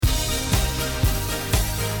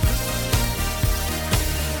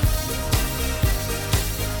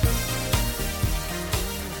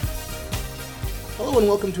Hello and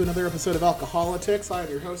welcome to another episode of Alcoholics. I am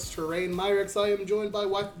your host, Terrain Myrix. I am joined by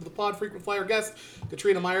wife of the pod, frequent flyer guest,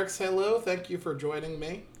 Katrina Myrix. Hello, thank you for joining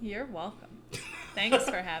me. You're welcome. Thanks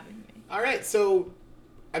for having me. All right, so,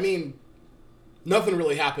 nothing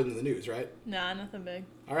really happened in the news, right? Nah, nothing big.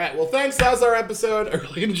 All right, well, thanks. That was our episode. I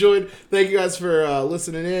really enjoyed. Thank you guys for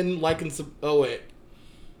listening in, liking some. Oh wait,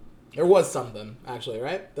 there was something actually,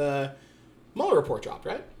 right? The Mueller report dropped,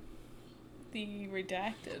 right? The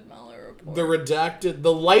redacted Mueller report.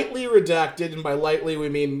 The lightly redacted, and by lightly we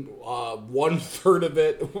mean 1/3 of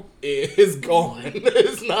it is gone.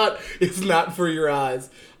 It's not for your eyes.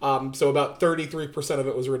 So about 33% of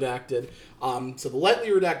it was redacted. So the lightly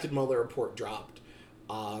redacted Mueller report dropped.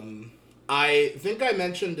 I think I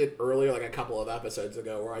mentioned it earlier, like a couple of episodes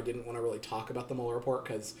ago, where I didn't want to really talk about the Mueller report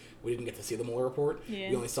because we didn't get to see the Mueller report. Yeah.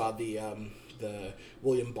 We only saw the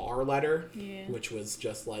William Barr letter, which was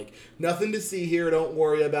just like, nothing to see here, don't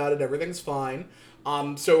worry about it, everything's fine.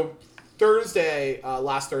 So Thursday,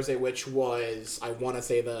 last Thursday, which was, I want to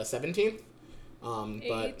say the 17th?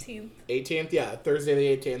 But 18th, yeah, Thursday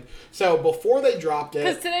the 18th. So before they dropped it...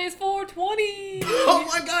 Because today's 420! Oh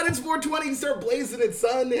my god, it's 420, start blazing it,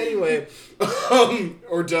 son! Anyway,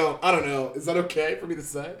 or don't, I don't know, is that okay for me to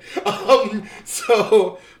say?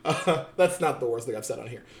 That's not the worst thing I've said on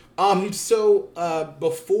here.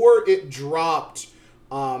 Before it dropped,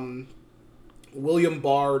 William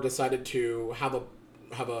Barr decided to have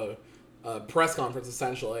a press conference,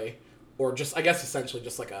 essentially, or just, I guess essentially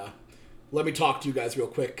just like a, let me talk to you guys real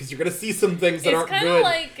quick, because you're going to see some things that aren't good,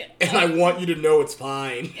 and I want you to know it's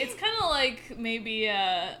fine. It's kind of like maybe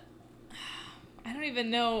I don't even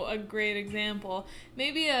know a great example.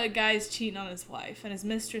 Maybe a guy's cheating on his wife, and his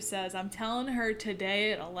mistress says, I'm telling her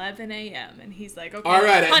today at 11 a.m., and he's like, okay, all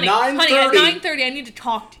right, honey, at 9:30, at 9:30, I need to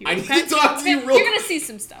talk to you. I need to talk to you real quick. You're going to see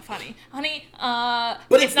some stuff, honey.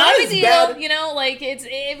 But it's not a big as deal, bad. you know, like,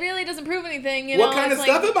 it really doesn't prove anything, you what know. kind of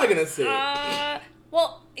stuff am I going to see?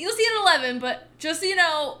 Well, you'll see it at 11, but just so you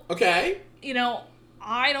know... Okay. You know,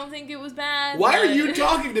 I don't think it was bad. Why are you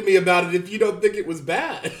talking to me about it if you don't think it was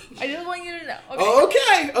bad? I just want you to know.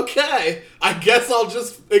 Okay. I guess I'll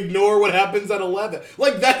just ignore what happens at 11.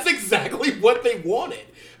 Like, that's exactly what they wanted.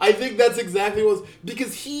 I think that's exactly what was...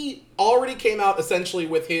 Because he already came out, essentially,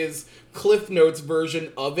 with his Cliff Notes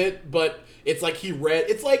version of it, but it's like he read...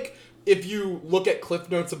 It's like if you look at Cliff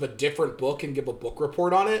Notes of a different book and give a book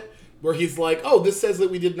report on it, where he's like, oh, this says that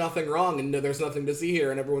we did nothing wrong and there's nothing to see here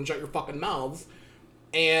and everyone shut your fucking mouths.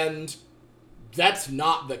 And that's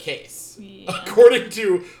not the case. Yeah. According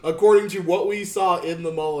to what we saw in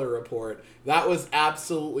the Mueller report, that was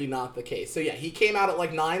absolutely not the case. So yeah, he came out at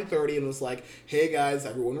like 9:30 and was like, hey guys,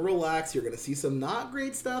 everyone relax. You're going to see some not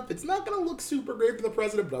great stuff. It's not going to look super great for the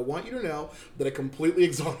president, but I want you to know that it completely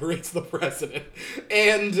exonerates the president.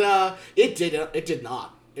 And it did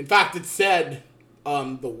not. In fact, it said...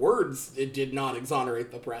 the words, it did not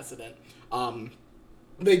exonerate the president.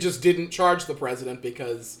 They just didn't charge the president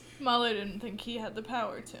because... Mueller didn't think he had the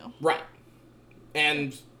power to. Right.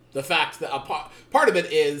 And the fact that part of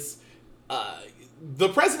it is the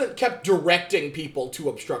president kept directing people to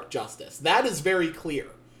obstruct justice. That is very clear.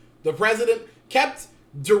 The president kept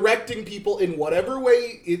directing people in whatever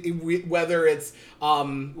way, whether it's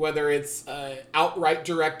outright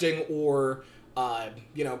directing or,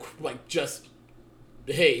 like just...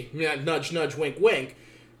 hey, nudge, nudge, wink, wink.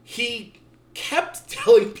 He kept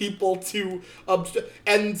telling people to,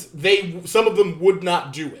 and some of them would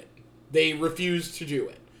not do it. They refused to do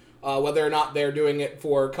it. Whether or not they're doing it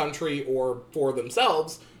for country or for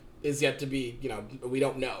themselves is yet to be, we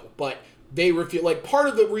don't know. But they refuse. Like, part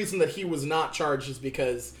of the reason that he was not charged is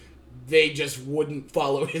because they just wouldn't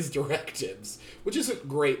follow his directives, which isn't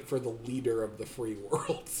great for the leader of the free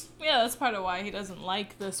world. Yeah, that's part of why he doesn't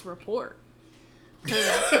like this report. Do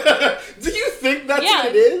you think that's what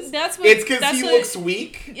it is? It's because he looks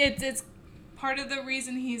weak? It's part of the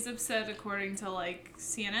reason he's upset, according to like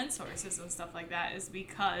CNN sources and stuff like that, is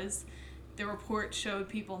because the report showed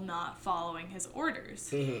people not following his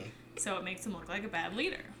orders. Mm-hmm. So it makes him look like a bad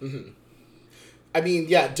leader. Mm-hmm. I mean,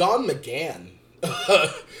 yeah, Don McGahn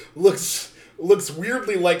looks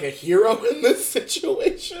weirdly like a hero in this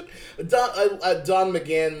situation. Don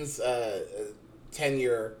McGahn's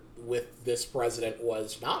tenure with this president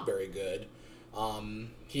was not very good.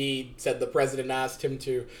 He said the president asked him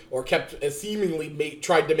to, or kept seemingly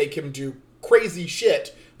tried to make him do crazy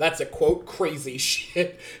shit. That's a quote, crazy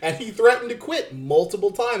shit. And he threatened to quit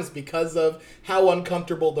multiple times because of how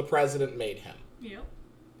uncomfortable the president made him. Yep.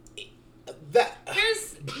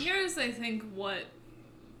 Here's I think what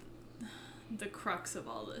the crux of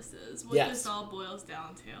all this is. What yes. this all boils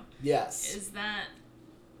down to. Yes. Is that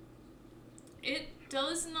It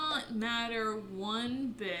does not matter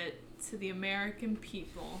one bit to the American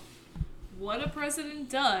people what a president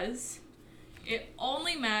does. It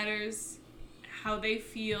only matters how they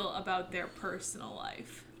feel about their personal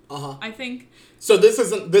life. I think... So this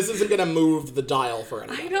isn't going to move the dial for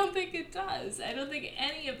anybody. I don't think it does. I don't think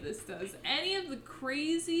any of this does. Any of the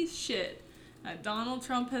crazy shit that Donald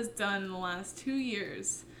Trump has done in the last 2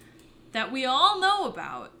 years that we all know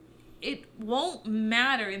about, it won't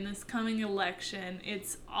matter in this coming election.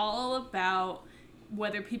 It's all about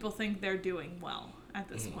whether people think they're doing well at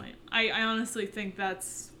this point. I honestly think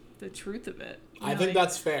that's the truth of it. I think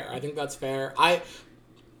that's fair. I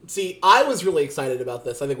was really excited about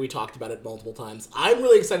this. I think we talked about it multiple times. I'm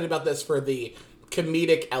really excited about this for the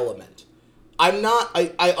comedic element.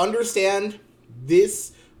 I understand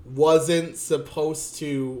this wasn't supposed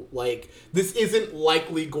to, this isn't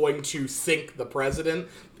likely going to sink the president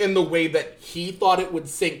in the way that he thought it would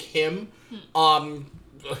sink him.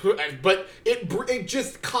 But it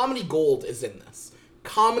just, comedy gold is in this.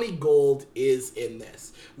 Comedy gold is in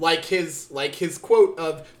this. Like his quote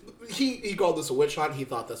of, he called this a witch hunt. He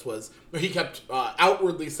thought this was, he kept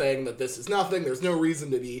outwardly saying that this is nothing. There's no reason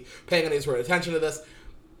to be paying any sort of attention to this.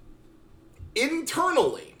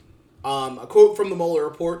 Internally, a quote from the Mueller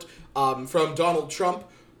report from Donald Trump,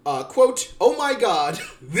 quote, "Oh my God,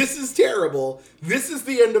 this is terrible. This is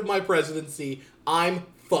the end of my presidency. I'm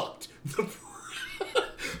fucked."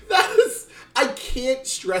 I can't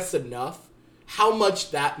stress enough how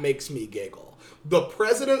much that makes me giggle. The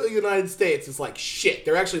president of the United States is like, shit,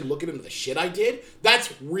 they're actually looking into the shit I did?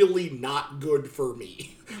 That's really not good for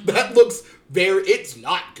me. That looks it's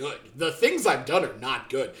not good. The things I've done are not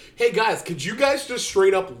good. Hey guys, could you guys just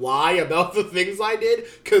straight up lie about the things I did?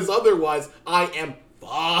 Because otherwise, I am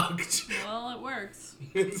fucked. Well, it works.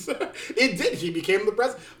 It did. He became the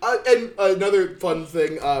president. And another fun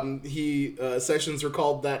thing, Sessions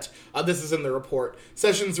recalled that, this is in the report,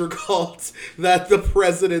 Sessions recalled that the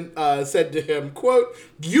president said to him, quote,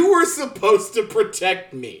 "You were supposed to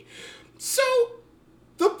protect me." So,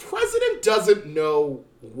 the president doesn't know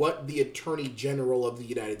what the Attorney General of the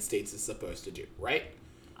United States is supposed to do, right?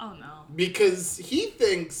 Oh, no. Because he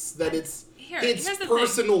thinks that it's here's the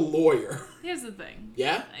personal lawyer. Here's the thing.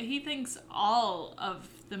 Yeah? He thinks all of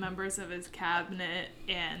the members of his cabinet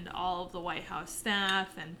and all of the White House staff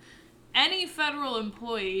and any federal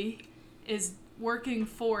employee is working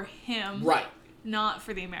for him. Right. Not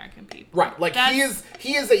for the American people. Right. Like,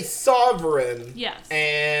 he is a sovereign. Yes.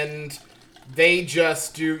 And they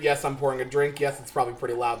just do, yes, I'm pouring a drink. Yes, it's probably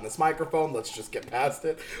pretty loud in this microphone. Let's just get past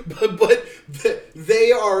it. But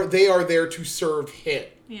they are there to serve him.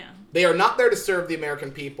 Yeah. They are not there to serve the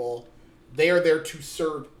American people. They are there to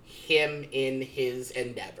serve him in his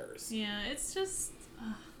endeavors. Yeah, it's just...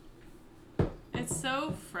 it's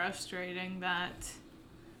so frustrating that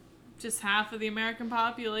just half of the American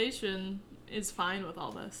population is fine with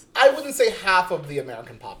all this. I wouldn't say half of the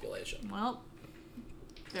American population. Well,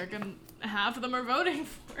 half of them are voting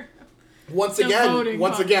for him. Once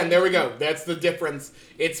again, there we go. That's the difference.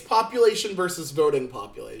 It's population versus voting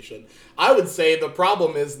population. I would say the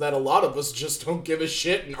problem is that a lot of us just don't give a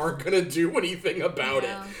shit and aren't going to do anything about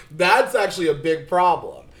it. That's actually a big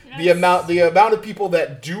problem. Yes. The amount of people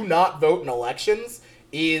that do not vote in elections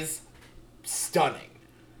is stunning.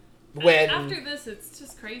 After this, it's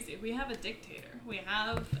just crazy. We have a dictator. We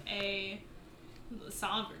have a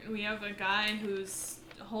sovereign. We have a guy who's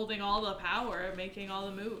holding all the power, making all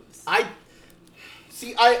the moves. I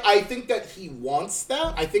think that he wants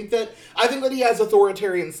that. I think that he has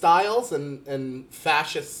authoritarian styles and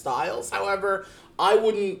fascist styles. However, I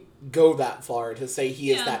wouldn't go that far to say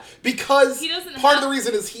he is that, because part of the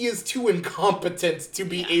reason is he is too incompetent to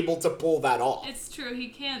be able to pull that off. It's true. He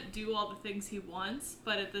can't do all the things he wants,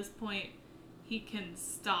 but at this point, he can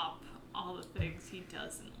stop all the things he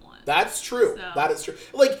doesn't want. That's true. So, that is true.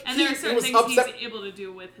 And there are certain things he's able to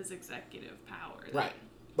do with his executive power. Right.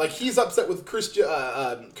 Like, he's upset with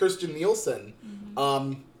Kirstjen Nielsen,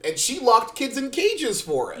 and she locked kids in cages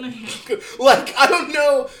for it. Like, I don't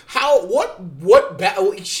know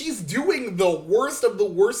she's doing the worst of the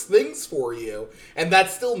worst things for you, and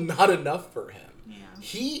that's still not enough for him. Yeah.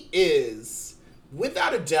 He is,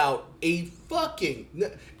 without a doubt, a fucking...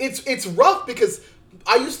 It's rough because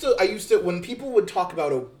I used to, when people would talk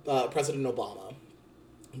about President Obama,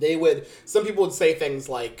 some people would say things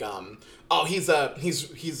like, oh, he's a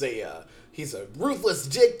ruthless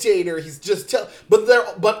dictator. He's just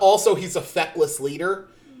but also he's a feckless leader.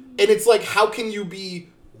 And it's like, how can you be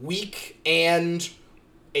weak and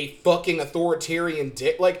a fucking authoritarian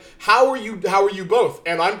dick. Like, how are you both?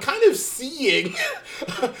 And I'm kind of seeing,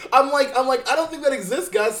 I'm like, I don't think that exists,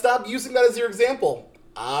 guys. Stop using that as your example.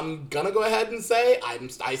 I'm gonna go ahead and say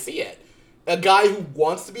I see it. A guy who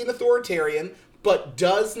wants to be an authoritarian, but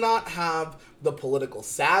does not have the political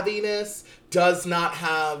savviness, does not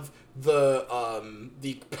have the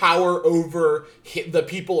power over the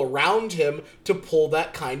people around him to pull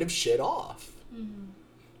that kind of shit off.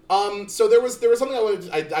 So there was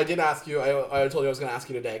something I did ask you. I told you I was going to ask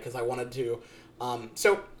you today because I wanted to.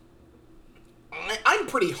 So I'm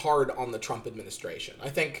pretty hard on the Trump administration. I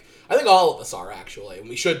think all of us are, actually, and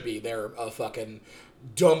we should be. They're a fucking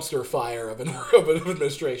dumpster fire of an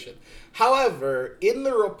administration. However, in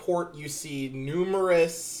the report, you see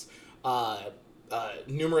numerous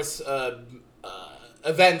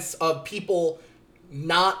events of people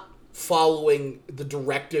not following the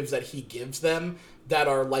directives that he gives them that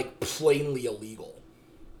are, like, plainly illegal,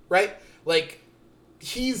 right? Like,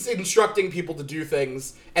 he's instructing people to do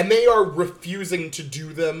things, and they are refusing to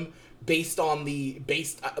do them based on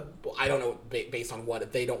I don't know, based on what,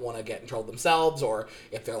 if they don't want to get in trouble themselves, or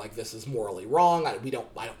if they're like, this is morally wrong, I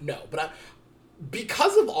don't know. But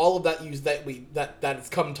because of all of that that has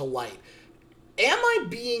come to light, am I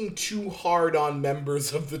being too hard on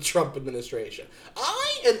members of the Trump administration?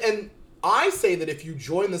 I say that if you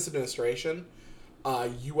join this administration,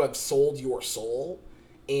 you have sold your soul,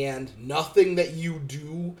 and nothing that you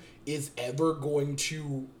do is ever going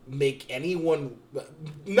to make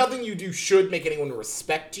nothing you do should make anyone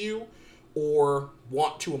respect you or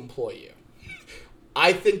want to employ you.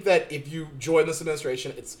 I think that if you join this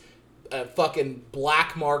administration, it's a fucking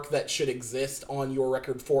black mark that should exist on your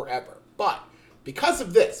record forever. But because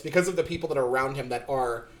of the people that are around him that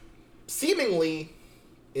are seemingly,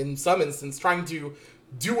 in some instance, trying to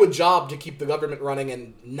do a job to keep the government running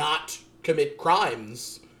and not commit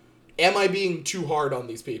crimes, am I being too hard on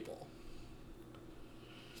these people?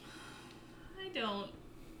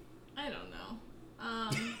 I don't know.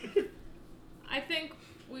 I think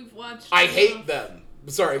we've watched... I hate them.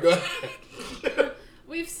 Sorry, go ahead.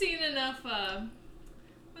 We've seen enough,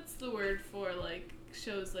 what's the word for, like,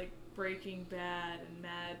 shows like Breaking Bad and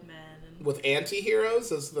Mad Men and... With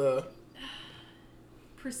anti-heroes as the...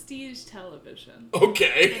 Prestige television.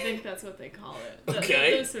 Okay. I think that's what they call it.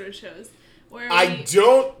 Okay. Those sort of shows. I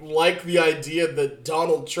don't like the idea that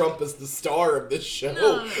Donald Trump is the star of this show.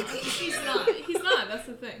 No, he's not. He's not. That's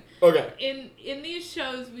the thing. Okay. In these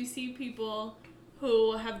shows, we see people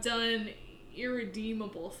who have done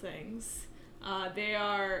irredeemable things. They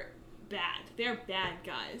are bad. They're bad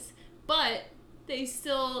guys. But they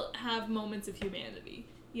still have moments of humanity.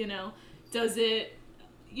 You know? Does it,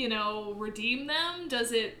 redeem them?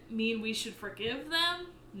 Does it mean we should forgive them?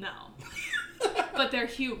 No. But they're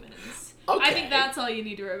humans. Okay. I think that's all you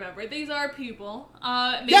need to remember. These are people.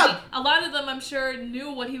 Maybe a lot of them, I'm sure,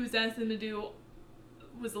 knew what he was asking them to do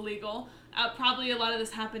was illegal. Probably a lot of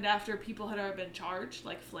this happened after people had already been charged,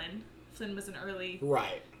 like Flynn. Flynn was an early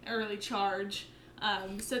charge.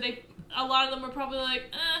 So a lot of them were probably like,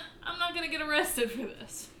 I'm not going to get arrested for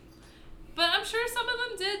this. But I'm sure some of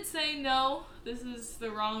them did say, no, this is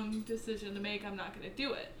the wrong decision to make. I'm not going to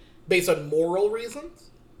do it. Based on moral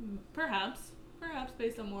reasons? Perhaps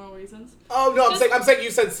based on moral reasons. Oh no, I'm saying you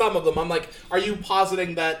said some of them. I'm like, are you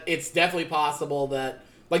positing that it's definitely possible that,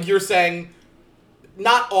 like, you're saying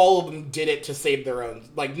not all of them did it to save their own,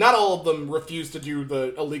 like, not all of them refused to do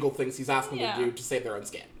the illegal things he's asking them to do to save their own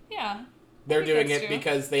skin. Yeah. They're doing it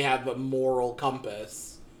because they have a moral compass.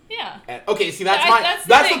 Yeah. And, okay, see, that's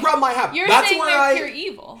the problem I have. You're that's saying where they're pure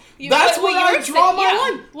evil. That's where I draw my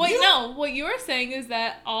line. What you're saying is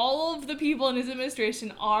that all of the people in his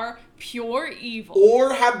administration are pure evil.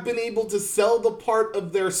 Or have been able to sell the part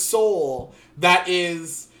of their soul that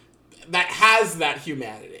has that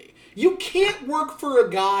humanity. You can't work for a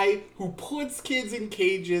guy who puts kids in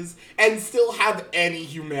cages and still have any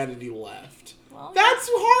humanity left. Well, that's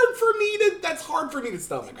hard for me to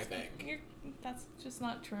stomach, I think. That's just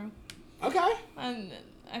not true. Okay. And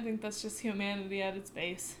I think that's just humanity at its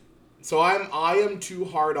base. So I am too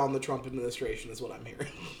hard on the Trump administration, is what I'm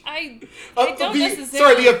hearing. I don't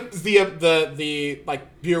necessarily. Sorry, the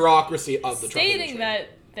like bureaucracy of the Trump administration. Stating that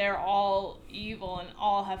they're all evil and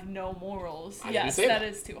all have no morals. Yes, that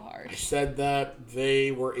is too hard. I said that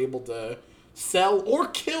they were able to sell or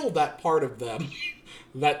kill that part of them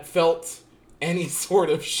that felt any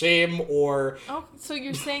sort of shame or... Oh, so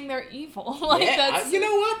you're saying they're evil. You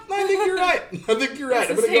know what? I think you're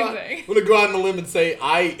right. I'm going to go out on a limb and say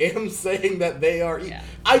I am saying that they are evil. Yeah.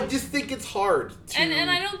 I just think it's hard to...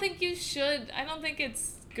 And I don't think you should... I don't think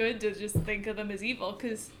it's good to just think of them as evil,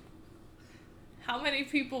 because how many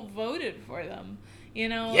people voted for them. You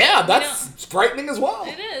know? Yeah, that's frightening as well.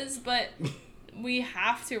 It is, but we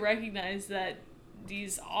have to recognize that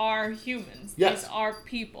these are humans. Yes. These are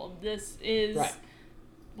people. This is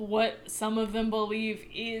what some of them believe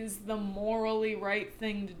is the morally right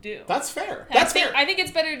thing to do. That's fair. That's fair. I think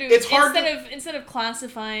it's better to instead of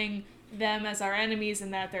classifying them as our enemies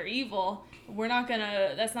and that they're evil, we're not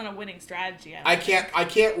gonna. That's not a winning strategy. I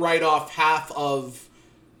can't write off half of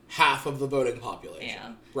the voting population.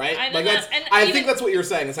 Yeah. Right? I think that's what you're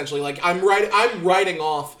saying essentially. Like I'm writing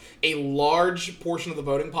off a large portion of the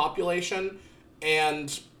voting population,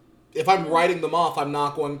 and if I'm writing them off, I'm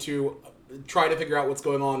not going to try to figure out what's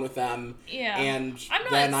going on with them. Yeah. And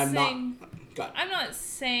I'm not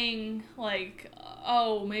saying like,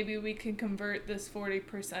 oh, maybe we can convert this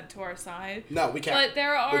 40% to our side. No, we can't. But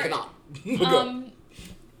there are. We cannot.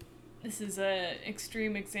 This is an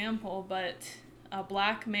extreme example, but a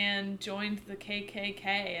black man joined the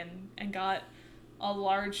KKK and got a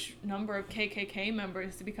large number of KKK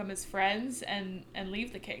members to become his friends and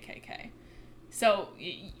leave the KKK. So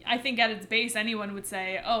I think at its base, anyone would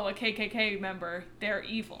say, "Oh, a KKK member, they're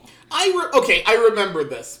evil." I remember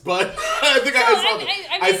this, but I think I saw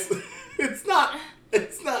this.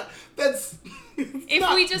 It's not. That's.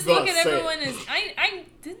 If we just look at everyone as I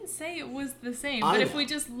didn't say it was the same, but if we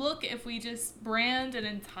just brand an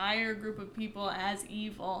entire group of people as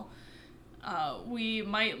evil, we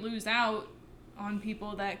might lose out on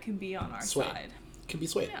people that can be on our side. Can be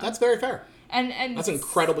swayed. Yeah. That's very fair. And that's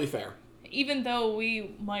incredibly fair. Even though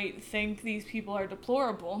we might think these people are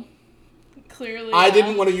deplorable, clearly... I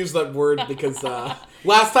didn't want to use that word because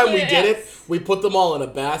last time we did it, we put them all in a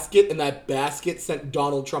basket, and that basket sent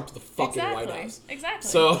Donald Trump to the fucking White House. Exactly.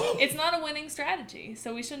 So it's not a winning strategy,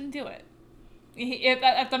 so we shouldn't do it.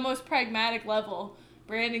 At the most pragmatic level,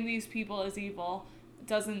 branding these people as evil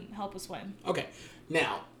doesn't help us win. Okay.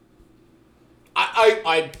 Now,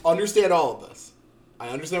 I understand all of this. I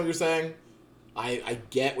understand what you're saying. I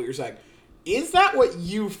get what you're saying. Is that what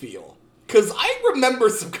you feel? Because I remember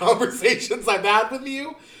some conversations I've had with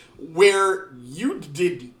you where you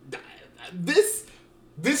did this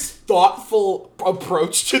thoughtful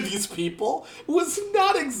approach to these people was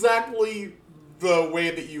not exactly the way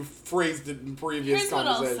that you phrased it in previous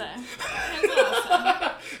conversations. Here's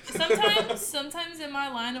what I'll say. Sometimes in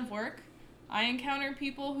my line of work, I encounter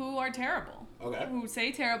people who are terrible. Okay. Who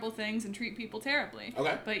say terrible things and treat people terribly.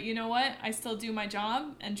 Okay. But you know what? I still do my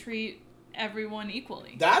job and treat everyone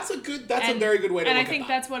equally. That's a very good way to look at that. And I think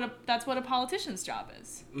that's what a politician's job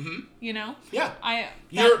is. Mm-hmm. You know? Yeah.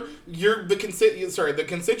 The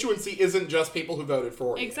constituency isn't just people who voted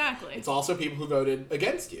for you. Exactly. It's also people who voted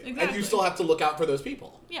against you. Exactly. And you still have to look out for those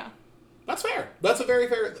people. Yeah. That's fair. That's a very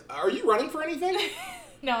fair... Are you running for anything?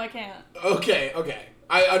 No, I can't. Okay.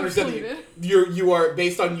 I understand that you are,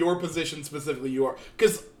 based on your position specifically, you are...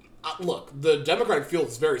 Because, look, the Democratic field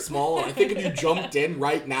is very small, and I think if you jumped in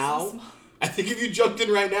right now...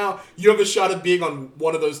 you have a shot at being on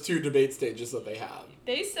one of those two debate stages that they have.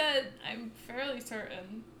 They said, I'm fairly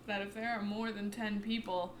certain, that if there are more than 10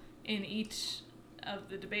 people in each of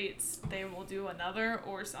the debates, they will do another,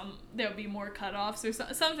 or there'll be more cutoffs, or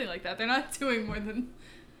something like that. They're not doing more than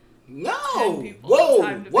 10 people.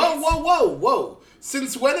 Whoa.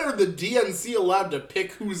 Since when are the DNC allowed to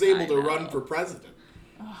pick who's able to run for president?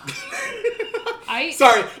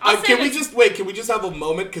 Can we just have a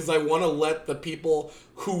moment, because I want to let the people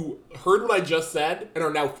who heard what I just said and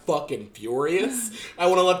are now fucking furious, I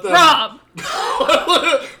want to let them...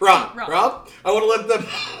 Rob, I want to let them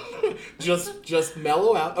just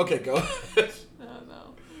mellow out. Okay, go ahead.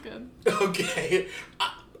 No, good. Okay,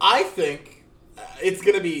 I think it's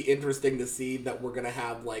going to be interesting to see that we're going to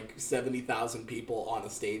have like 70,000 people on a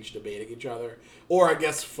stage debating each other, or I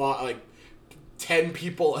guess 10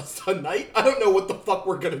 people a night. I don't know what the fuck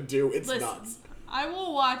we're gonna do. It's nuts. I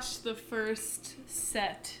will watch the first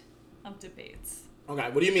set of debates. Okay,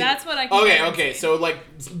 what do you mean? That's what I can Okay. So like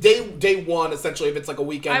day one, essentially, if it's like a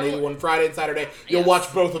weekend, maybe one Friday and Saturday, you'll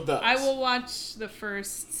watch both of those. I will watch the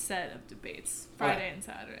first set of debates, Friday and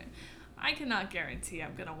Saturday. I cannot guarantee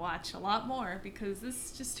I'm gonna watch a lot more because this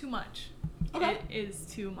is just too much. Okay. It is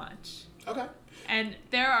too much. Okay. And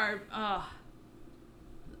there are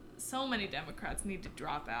so many Democrats need to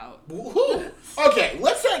drop out. Who? Okay,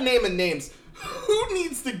 let's start naming names. Who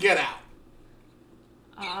needs to get out?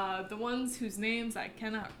 The ones whose names I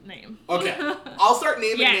cannot name. Okay, I'll start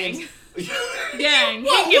naming names. Yang.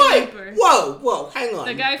 Whoa, hang on.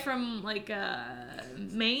 The guy from,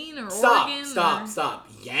 Maine or Oregon. Stop.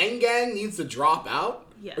 Yang Gang needs to drop out?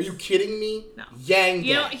 Yes. Are you kidding me? No. Yang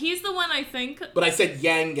You know, Gang. he's the one I think... But I said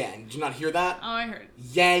Yang Gang. Did you not hear that? Oh, I heard.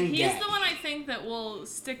 Yang Gang. He's the one I think that will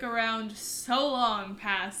stick around so long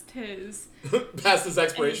past his... Past his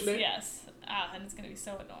expiration date? Yes. And it's going to be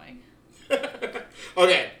so annoying.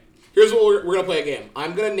 Okay. Here's what we're going to play a game.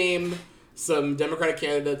 I'm going to name some Democratic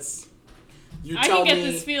candidates. You I tell can me...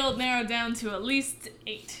 get this field narrowed down to at least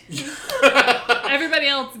 8. Everybody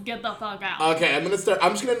else, get the fuck out. Okay, I'm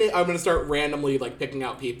gonna start randomly like picking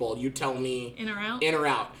out people. You tell me In or out? In or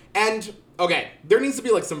out. And okay, there needs to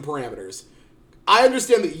be like some parameters. I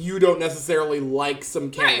understand that you don't necessarily like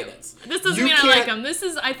some candidates. Right. This doesn't You mean I can't- like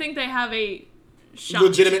them. I think they have a shot.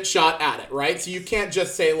 legitimate shot at it, right? So you can't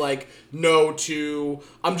just say like no to.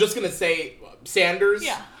 I'm just gonna say Sanders.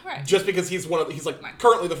 Yeah, right. Just because he's like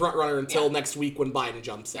currently the front runner until Yeah. next week when Biden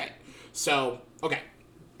jumps in. Right. So okay,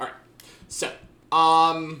 all right. So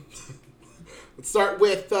let's start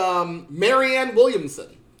with Marianne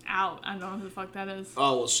Williamson. Out. I don't know who the fuck that is.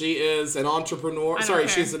 Oh well, she is an entrepreneur. I don't Sorry, care.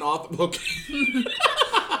 she's an author. Okay.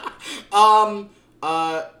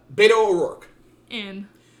 Beto O'Rourke, In.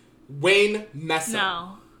 Wayne Messam,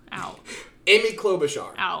 No. Out. Amy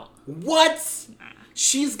Klobuchar. Out. What? Nah.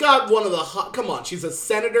 She's got one of the come on, she's a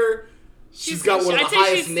senator. She's got one of I'd the say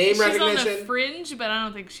highest name she's on the recognition. fringe, but I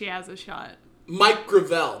don't think she has a shot. Mike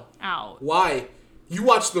Gravel. Out. Why? You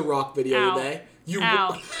watched the Rock video Out. today. You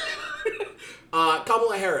Out.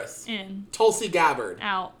 Kamala Harris. In. Tulsi Gabbard.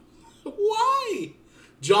 Out. Why?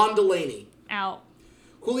 John Delaney. Out.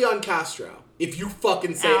 Julian Castro. If you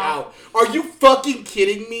fucking say Out. out. Are you fucking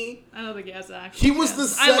kidding me? I don't think he has an actual He was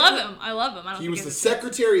chance. the I sec- love him. I love him. I don't He think was he the has a chance.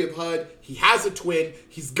 Secretary of HUD. He has a twin.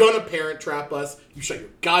 He's gonna parent trap us. You shut your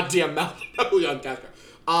goddamn mouth, Julian Castro.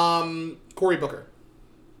 Cory Booker.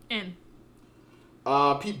 In.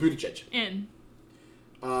 Pete Buttigieg. In.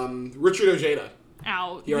 Richard Ojeda.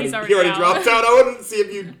 Out. He already, He's already he already out. dropped out. I wanted to see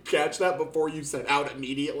if you'd catch that before you said out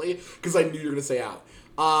immediately, because I knew you were gonna say out.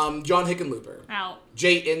 John Hickenlooper. Out.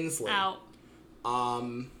 Jay Inslee. Out.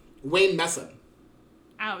 Wayne Messam.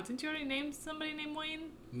 Out. Didn't you already name somebody named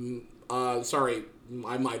Wayne? Sorry,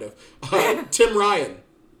 I might have. Tim Ryan.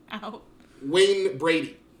 Out. Wayne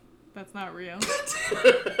Brady. That's not real.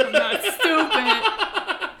 I'm not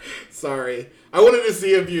stupid. Sorry. I wanted to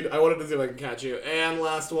see if I could catch you. And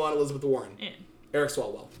last one, Elizabeth Warren. In. Eric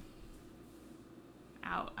Swalwell.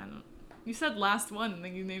 Out. I don't. You said last one, and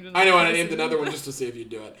then you named another. I know, and I person. named another one just to see if you'd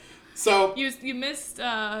do it. So You missed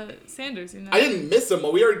Sanders. You know. I didn't miss him.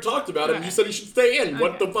 Well, we already talked about him. Alright. You said he should stay in.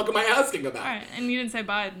 What Okay. the fuck am I asking about? All right, and you didn't say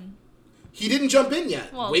Biden. He didn't jump in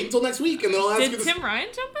yet. Well, Wait until next week, and then I'll ask you Did this. Tim Ryan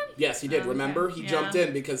jump in? Yes, he did. Okay. Remember? He Yeah. jumped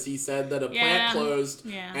in because he said that a plant Yeah. closed,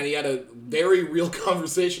 Yeah. and he had a very real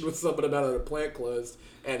conversation with someone about it. A plant closed,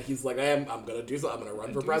 and he's like, I'm gonna do something. I'm gonna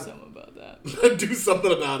run for Do president. something about that. Do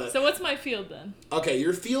something about it. So what's my field then? Okay,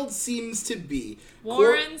 your field seems to be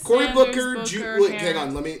Warren, Cory Sanders, Booker. Booker, Wait, hang Harris.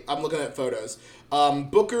 on. I'm looking at photos.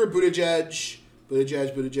 Booker, Buttigieg.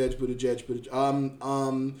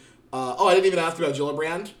 Oh, I didn't even ask about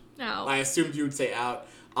Gillibrand. No. I assumed you would say out.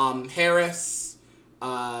 Harris,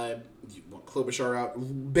 Klobuchar out.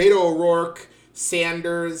 Beto O'Rourke,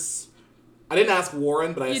 Sanders. I didn't ask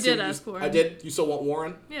Warren, but I You assumed did ask Warren. I did. You still want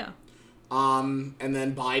Warren? Yeah. And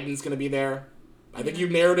then Biden's gonna be there. I think you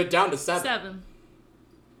narrowed it down to 7. 7.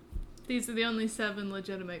 These are the only 7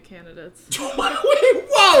 legitimate candidates. Wait,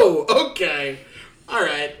 whoa! Okay. All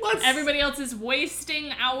right. Let's. Everybody else is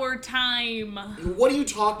wasting our time. What are you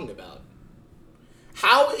talking about?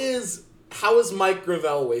 How is Mike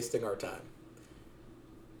Gravel wasting our time?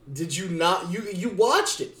 Did you not? You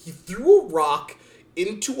watched it. He threw a rock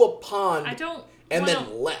into a pond. I don't And wanna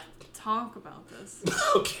then left. talk about this.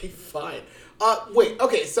 Okay, fine. Wait.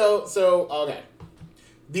 Okay. So okay.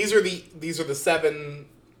 These are the 7,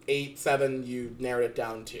 8, 7 you narrowed it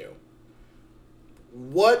down to.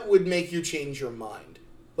 What would make you change your mind?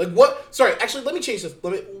 Like what? Sorry, actually, let me change this.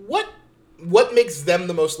 What makes them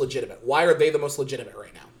the most legitimate? Why are they the most legitimate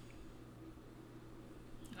right now?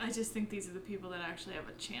 I just think these are the people that actually have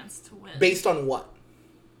a chance to win. Based on what?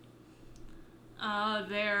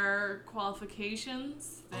 Their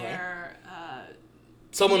qualifications, their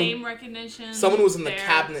name recognition. Someone was in the their-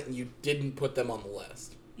 cabinet and you didn't put them on the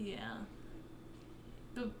list. Yeah.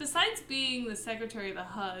 Besides being the secretary of the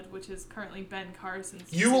HUD, which is currently Ben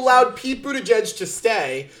Carson's You position, allowed Pete Buttigieg to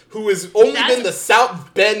stay, who has only been the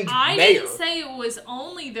South Bend I mayor. didn't say it was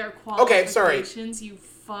only their Okay, sorry. qualifications, you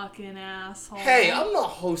fucking asshole. Hey, I'm the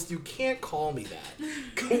host. You can't call me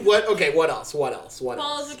that. What? Okay, what else? What else?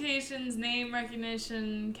 Qualifications, name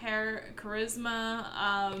recognition, charisma,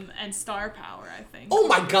 and star power, I think. Oh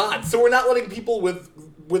my God! So we're not letting people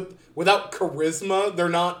without charisma. They're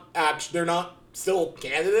not still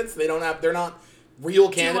candidates. They're not real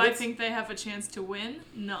candidates. Do I think they have a chance to win?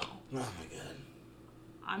 No. Oh my god.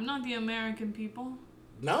 I'm not the American people.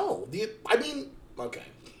 No. Okay.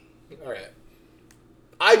 All right.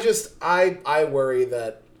 I worry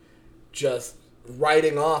that just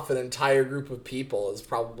writing off an entire group of people is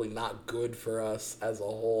probably not good for us as a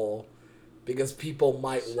whole, because people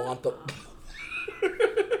might want them.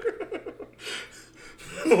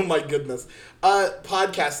 Oh my goodness.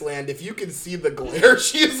 Podcast land, if you can see the glare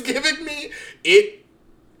she is giving me, it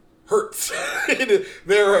hurts.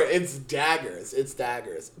 It's daggers. It's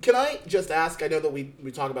daggers. Can I just ask, I know that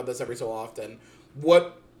we talk about this every so often,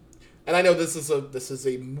 and I know this is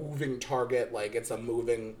a moving target, like it's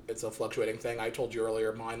a fluctuating thing. I told you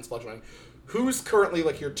earlier, mine's fluctuating. Who's currently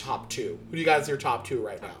like your top two? Who do you guys are your top two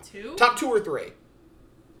right now? Two? Top two or three?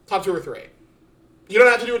 Top two or three. You don't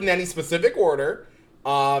have to do it in any specific order.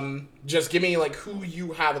 Just give me like who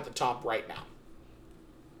you have at the top right now.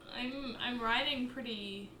 I'm riding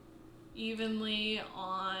pretty evenly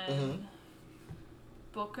on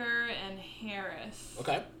Booker and Harris.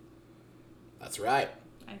 Okay. That's right.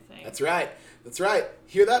 I think. That's right.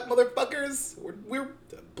 Hear that, motherfuckers? We're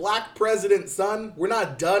black president, son. We're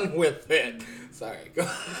not done with it. Sorry.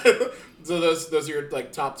 So those are your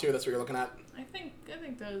like top two. That's what you're looking at. I think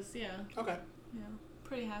those. Yeah. Okay. Yeah.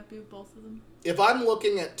 Pretty happy with both of them. If I'm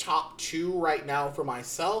looking at top two right now for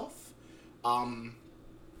myself, I'm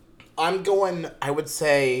going, I would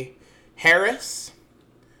say, Harris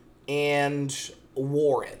and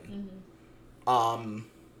Warren. I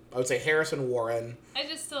would say Harris and Warren. I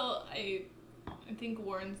think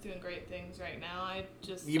Warren's doing great things right now.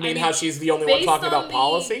 You mean how she's the only one talking about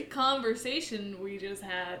policy? Based on the conversation we just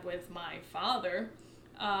had with my father,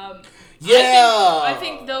 yeah. I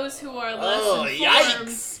think those who are less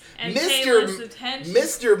informed and pay less attention.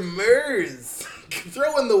 Mr. Mers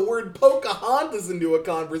throwing the word Pocahontas into a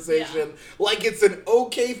conversation like it's an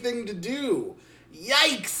okay thing to do.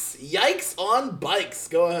 Yikes! Yikes on bikes.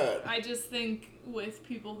 Go ahead. I just think with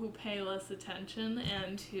people who pay less attention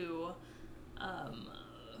and who, I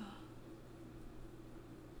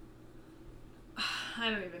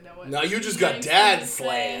don't even know what. No, you just got dad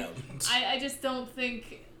slammed. I just don't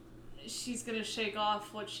think she's gonna shake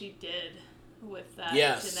off what she did with that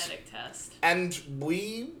genetic test. And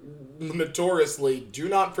we notoriously do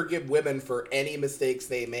not forgive women for any mistakes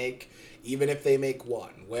they make, even if they make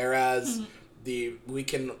one. Whereas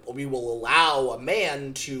we will allow a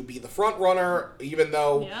man to be the front runner, even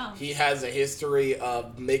though he has a history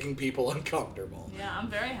of making people uncomfortable. Yeah, I'm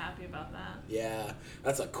very happy about that. Yeah,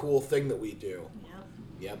 that's a cool thing that we do.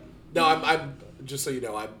 Yep. No, I'm just so you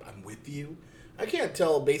know, I'm with you. I can't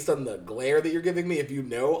tell based on the glare that you're giving me if you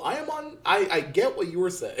know. I get what you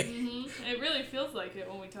were saying. It really feels like it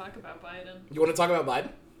when we talk about Biden. You want to talk about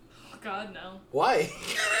Biden? Oh, God, no. Why?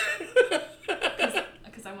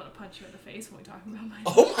 Because I want to punch you in the face when we talk about Biden.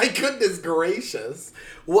 Oh my goodness gracious.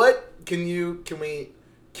 What can we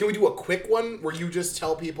do a quick one where you just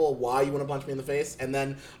tell people why you want to punch me in the face, and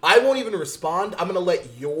then I won't even respond. I'm going to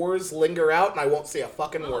let yours linger out, and I won't say a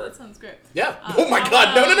fucking word. That sounds great. Yeah. Oh my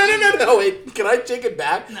god. No. Wait. Can I take it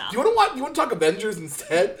back? No. Do you want to talk Avengers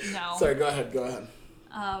instead? No. Sorry, go ahead.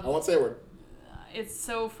 I won't say a word. It's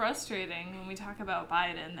so frustrating when we talk about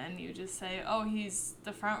Biden and you just say, oh, he's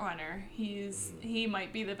the front runner. He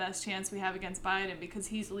might be the best chance we have against Biden because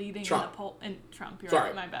he's leading Trump. in the poll. And Trump, you're Sorry.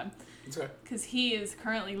 right, my bad. It's okay. Because he is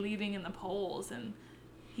currently leading in the polls and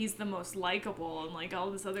he's the most likable and like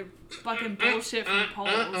all this other fucking bullshit from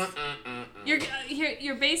polls. You're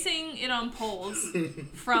basing it on polls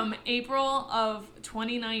from April of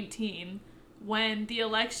 2019 when the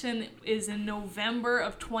election is in November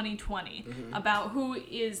of 2020 about who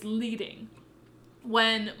is leading.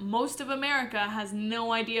 When most of America has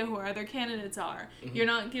no idea who our other candidates are. You're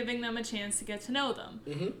not giving them a chance to get to know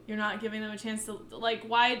them. You're not giving them a chance to, like,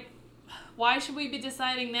 why should we be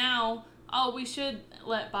deciding now, oh, we should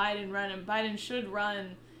let Biden run and Biden should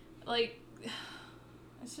run? Like,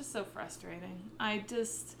 it's just so frustrating.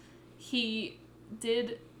 He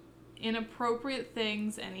did inappropriate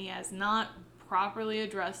things and he has not properly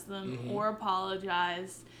addressed them or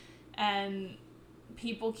apologized, and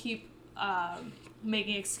people keep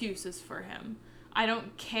making excuses for him. I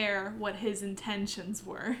don't care what his intentions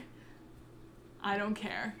were. I don't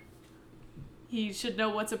care. He should know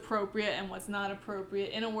what's appropriate and what's not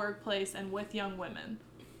appropriate in a workplace and with young women.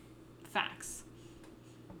 Facts.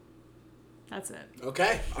 That's it.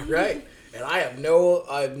 Okay, all right. And I have no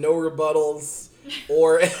rebuttals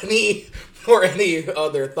or any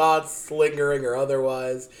other thoughts, lingering or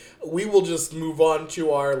otherwise. We will just move on to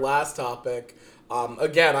our last topic.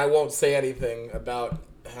 Again, I won't say anything about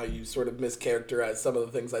how you sort of mischaracterized some of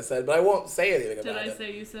the things I said, but I won't say anything about it. Did I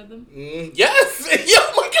say you said them? Yes!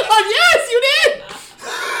 Oh my god, yes, you did!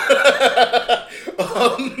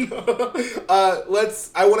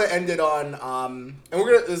 I want to end it on, and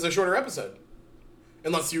this is a shorter episode.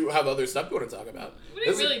 Unless you have other stuff you want to talk about. We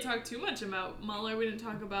didn't really talk too much about Mueller. We didn't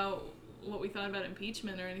talk about what we thought about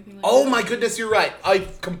impeachment or anything like that. Oh my goodness, you're right.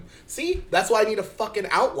 See? That's why I need a fucking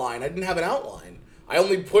outline. I didn't have an outline. I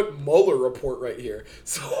only put Mueller report right here.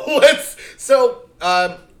 So that's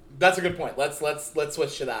a good point. Let's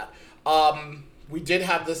switch to that. We did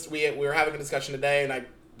have this. We were having a discussion today, and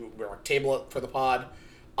we're going to table it for the pod.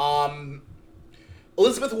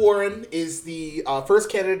 Elizabeth Warren is the first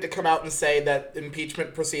candidate to come out and say that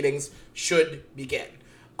impeachment proceedings should begin.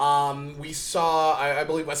 We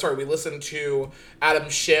listened to Adam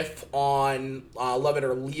Schiff on Love It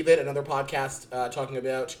or Leave It, another podcast talking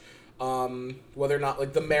about whether or not,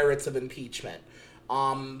 like, the merits of impeachment.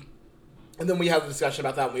 And then we had a discussion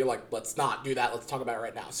about that, and we were like, let's not do that, let's talk about it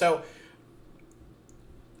right now. So,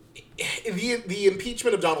 the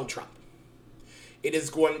impeachment of Donald Trump. It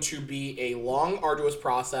is going to be a long, arduous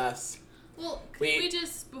process. Well, we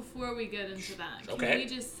just, before we get into that, can we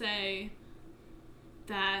just say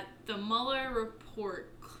that the Mueller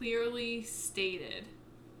report clearly stated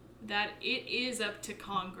that it is up to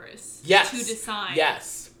Congress to decide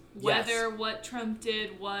whether what Trump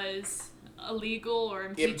did was illegal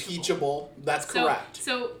or impeachable. That's correct.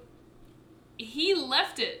 So he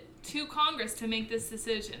left it to Congress to make this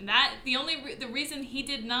decision. The reason he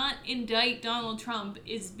did not indict Donald Trump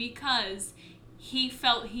is because he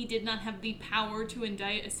felt he did not have the power to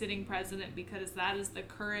indict a sitting president, because that is the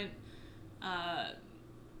current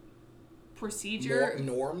procedure.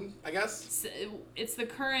 Norm, I guess? It's the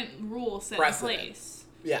current rule set Precedent. in place.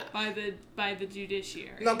 Yeah. By the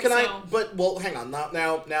judiciary. Now, hang on.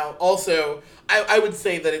 Now, also, I would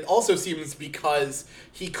say that it also seems because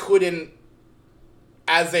he couldn't,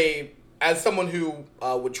 as someone who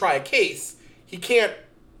would try a case,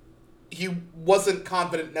 he wasn't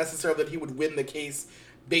confident necessarily that he would win the case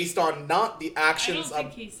based on not the actions of... I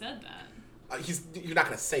don't think he said that. You're not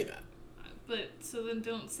going to say that. But, so then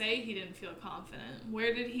don't say he didn't feel confident. Where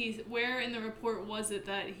in the report was it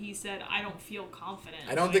that he said, I don't feel confident?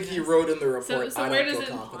 I don't think he wrote in the report, so I where don't does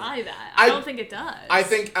feel it confident. imply that? I don't think it does. I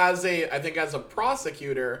think as a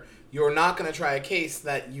prosecutor, you're not going to try a case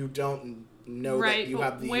that you don't know that you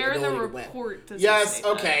have the ability to win. Where in the report does it say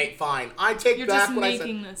okay, that? Fine. I take back what I said. You're just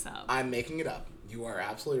making this up. I'm making it up. You are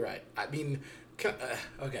absolutely right. I mean,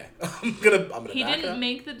 okay. I'm gonna back it up. He didn't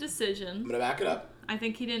make the decision. I'm gonna back it up. I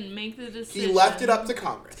think he didn't make the decision. He left it up to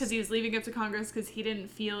Congress. Because he was leaving it up to Congress because he didn't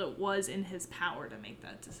feel it was in his power to make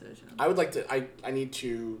that decision. I would like to. I need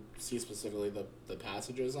to see specifically the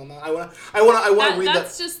passages on that. I want to read that.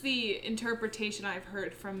 That's just the interpretation I've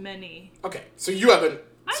heard from many. Okay, so you haven't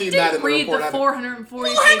seen that in the report. I didn't read the 440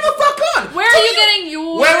 pages. Well, hang the fuck on! Where are you getting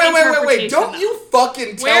your interpretation? Wait! Don't you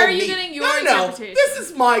fucking tell me. Where are you getting your interpretation? This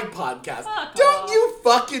is my podcast. Don't you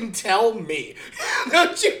fucking tell me.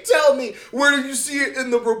 Don't you tell me where did you see it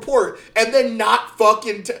in the report and then not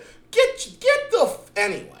fucking get the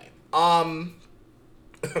anyway.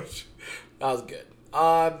 That was good.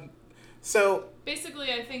 So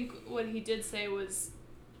basically, I think what he did say was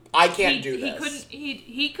I can't do this.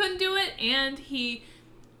 He couldn't do it, and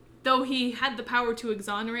though he had the power to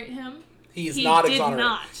exonerate him, he not exonerated.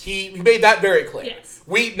 Not. He made that very clear. Yes.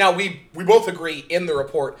 We both agree in the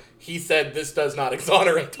report. He said this does not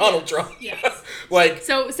exonerate Donald Trump. Yes.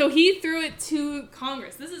 So he threw it to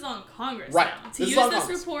Congress. This is on Congress now to use this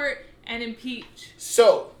report and impeach.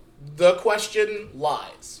 So the question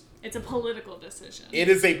lies. It's a political decision. It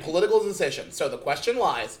is a political decision. So the question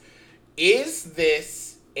lies: Is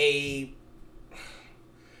this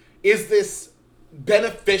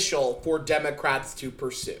beneficial for Democrats to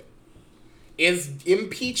pursue? Is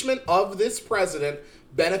impeachment of this president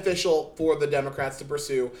beneficial for the Democrats to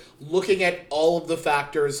pursue, looking at all of the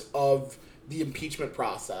factors of the impeachment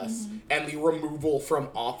process and the removal from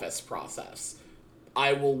office process?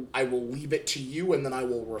 I will leave it to you, and then I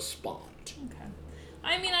will respond. Okay.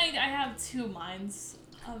 I mean, I have two minds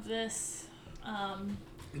of this.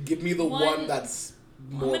 Give me the one that's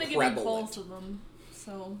more prevalent. I'm going to give you both of them,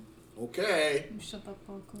 so... Okay. Shut the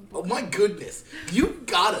fuck up. Oh my goodness. You've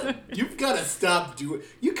gotta stop doing...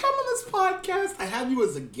 You come on this podcast, I have you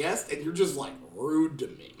as a guest, and you're just, like, rude to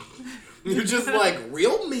me. You're just, like,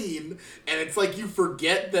 real mean, and it's like you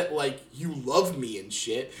forget that, like, you love me and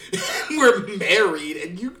shit. We're married,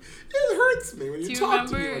 and it hurts me when you talk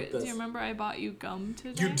to me like this. Do you remember I bought you gum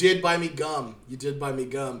today? You did buy me gum.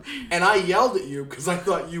 And I yelled at you because I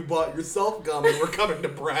thought you bought yourself gum and were coming to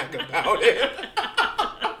brag about it.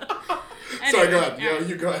 Sorry, go Anyway, ahead.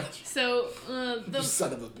 You go ahead. So, You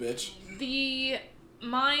son of a bitch. the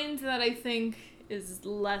mind that I think is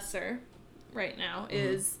lesser right now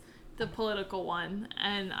is the political one,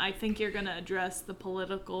 and I think you're going to address the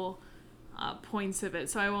political points of it,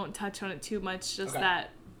 so I won't touch on it too much, just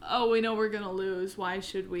that, we know we're going to lose, why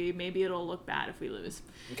should we? Maybe it'll look bad if we lose.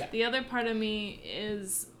 Okay. The other part of me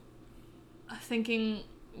is thinking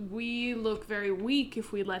we look very weak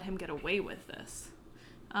if we let him get away with this.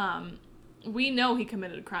 We know he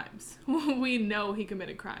committed crimes. We know he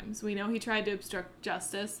committed crimes. We know he tried to obstruct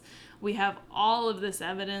justice. We have all of this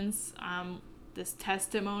evidence, this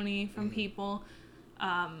testimony from people.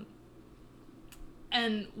 And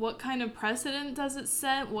what kind of precedent does it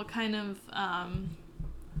set? What kind of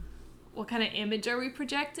image are we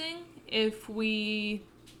projecting if we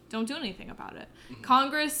don't do anything about it?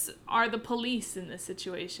 Congress are the police in this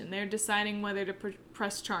situation. They're deciding whether to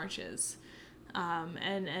press charges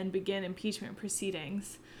and begin impeachment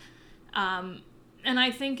proceedings. And I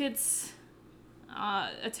think it's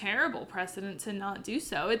a terrible precedent to not do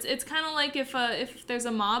so. It's kind of like if there's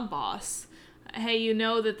a mob boss, hey, you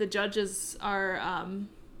know that the judges are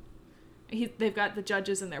they've got the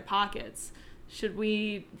judges in their pockets. Should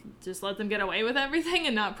we just let them get away with everything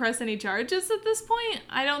and not press any charges at this point?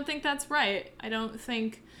 I don't think that's right. I don't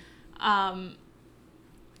think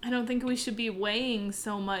we should be weighing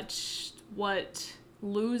so much what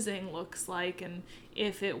losing looks like and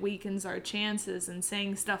if it weakens our chances and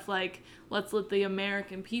saying stuff like, let's let the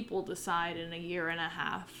American people decide in a year and a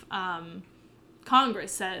half.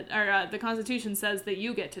 Congress said, or the Constitution says that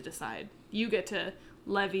you get to decide. You get to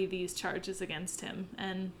levy these charges against him.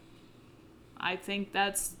 And I think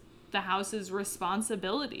that's the House's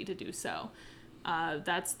responsibility to do so.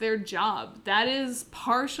 That's their job. That is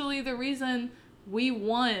partially the reason we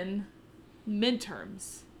won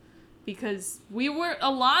midterms. Because a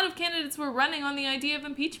lot of candidates were running on the idea of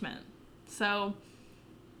impeachment. So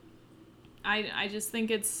I just think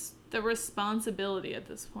it's the responsibility at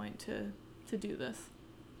this point to do this.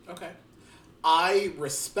 Okay. I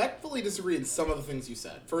respectfully disagree in some of the things you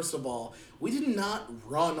said. First of all, we did not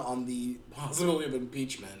run on the possibility of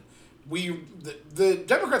impeachment. The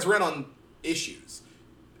Democrats ran on issues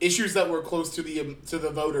that were close to the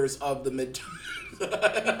voters of the midterm.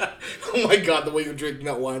 Oh my god, the way you're drinking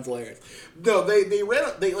that wine's hilarious. No, they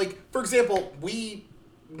ran. For example, we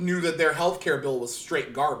knew that their healthcare bill was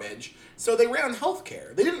straight garbage, so they ran on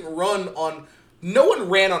healthcare. They didn't run on. No one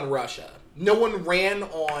ran on Russia. No one ran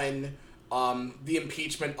on the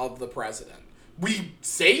impeachment of the president. We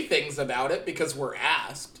say things about it because we're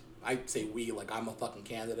asked. I say we like I'm a fucking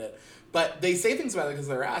candidate, but they say things about it because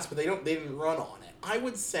they're asked, but they didn't run on it. I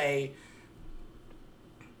would say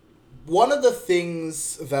one of the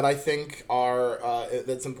things that I think are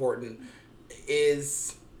that's important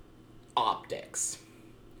is optics.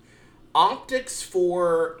 Optics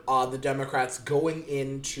for the Democrats going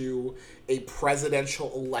into a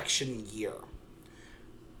presidential election year.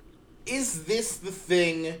 Is this the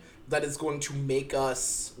thing that is going to make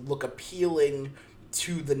us look appealing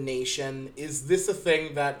to the nation? Is this a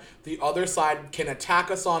thing that the other side can attack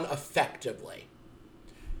us on effectively?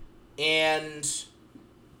 And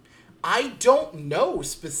I don't know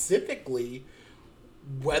specifically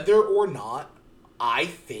whether or not I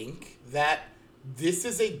think that this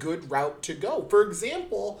is a good route to go. For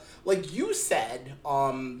example, like you said,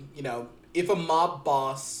 if a mob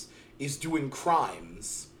boss is doing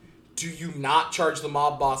crimes, do you not charge the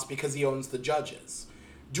mob boss because he owns the judges?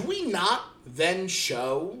 Do we not then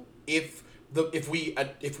show if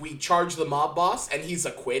we charge the mob boss and he's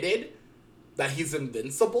acquitted, that he's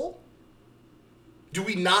invincible? Do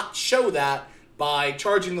we not show that by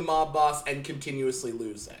charging the mob boss and continuously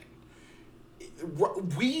losing?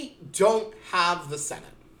 We don't have the Senate.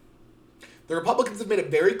 The Republicans have made it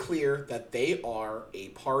very clear that they are a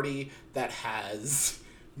party that has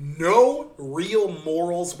no real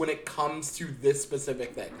morals when it comes to this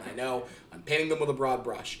specific thing. I know I'm painting them with a broad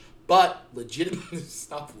brush, but legitimately,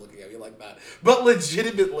 stop looking at me like that. But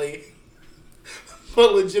legitimately,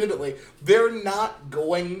 they're not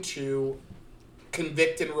going to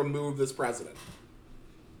convict and remove this president.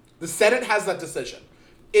 The Senate has that decision.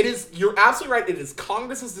 You're absolutely right, it is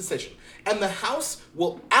Congress's decision. And the House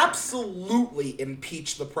will absolutely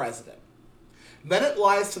impeach the president. Then it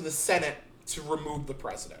lies to the Senate to remove the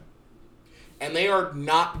president. And they are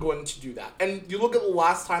not going to do that. And you look at the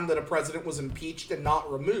last time that a president was impeached and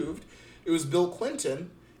not removed, it was Bill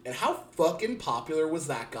Clinton. And how fucking popular was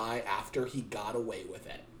that guy after he got away with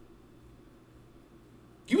it?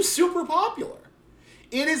 He was super popular.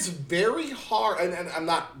 It is very hard,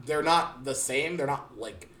 and they're not the same, they're not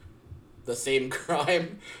like the same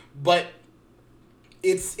crime, but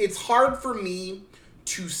it's hard for me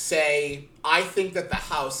to say I think that the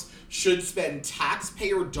House should spend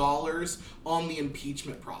taxpayer dollars on the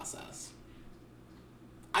impeachment process.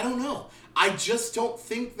 I don't know. I just don't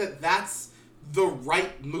think that that's the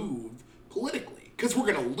right move politically. Because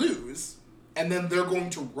we're going to lose, and then they're going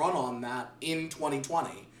to run on that in 2020.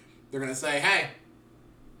 They're going to say, hey,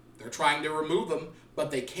 they're trying to remove them,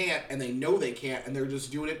 but they can't, and they know they can't, and they're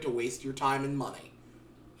just doing it to waste your time and money.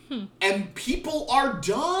 And people are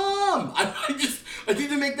dumb. I need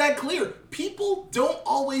to make that clear. People don't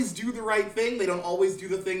always do the right thing. They don't always do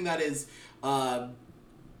the thing that is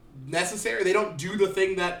necessary. They don't do the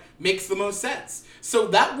thing that makes the most sense. So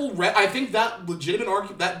that will, I think that legitimate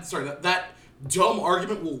argument, that dumb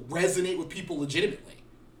argument will resonate with people legitimately.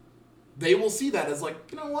 They will see that as like,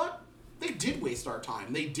 you know what? They did waste our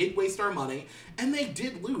time. They did waste our money, and they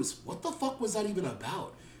did lose. What the fuck was that even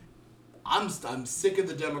about? I'm sick of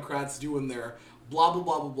the Democrats doing their blah, blah,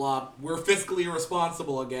 blah, blah, blah. We're fiscally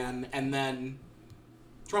irresponsible again, and then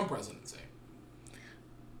Trump presidency.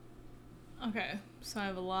 Okay, so I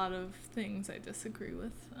have a lot of things I disagree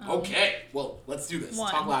with. Okay, well, let's do this.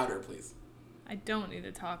 Talk louder, please. I don't need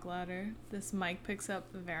to talk louder. This mic picks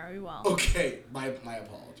up very well. Okay, my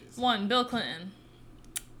apologies. 1, Bill Clinton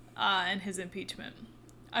and his impeachment.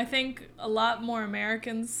 I think a lot more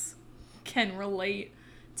Americans can relate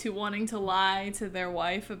to wanting to lie to their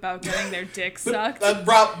wife about getting their dick sucked. Okay,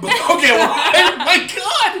 well, oh my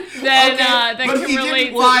God! Then but he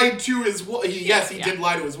did lie to his wife. Yes, he did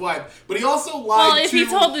lie to his wife, but he also lied to... Well, if he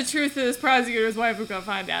told the truth to this prosecutor, his wife would go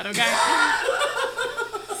find out, okay?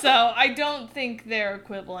 So, I don't think they're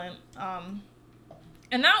equivalent.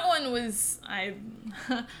 And that one was, I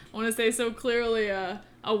want to say so clearly, a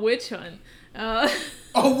witch hunt.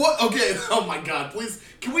 Oh, what? Okay. Oh, my God. Please,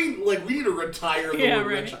 can we need to retire the word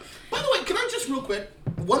witch hunt. By the way, can I just real quick,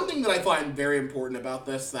 one thing that I find very important about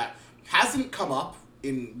this that hasn't come up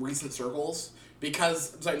in recent circles,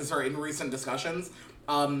 because, in recent discussions,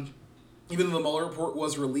 even though the Mueller report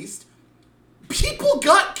was released, people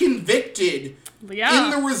got convicted in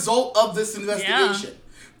the result of this investigation.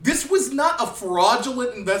 This was not a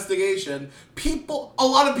fraudulent investigation. A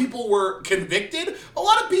lot of people were convicted. A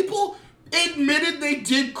lot of people admitted they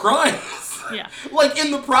did crimes. Yeah. In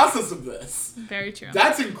the process of this. Very true.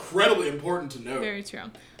 That's incredibly important to know. Very true.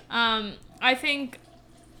 I think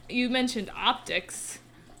you mentioned optics.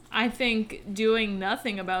 I think doing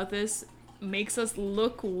nothing about this makes us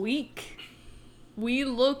look weak. We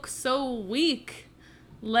look so weak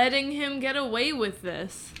letting him get away with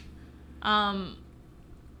this. I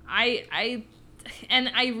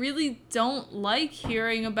really don't like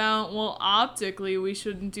hearing about, well, optically we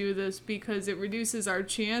shouldn't do this because it reduces our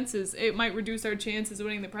chances. It might reduce our chances of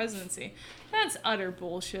winning the presidency. That's utter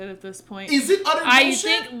bullshit at this point. Is it utter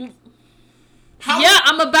bullshit? I think...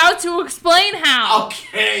 I'm about to explain how.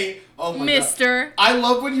 Okay. Oh my Mister. God. I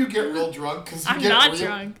love when you get real drunk because you I'm not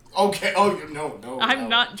drunk. Okay. Oh, no. I'm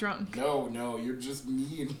not drunk. No, you're just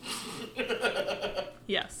mean.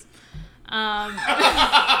 Yes. Go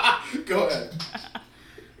ahead.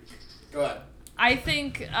 I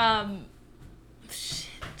think,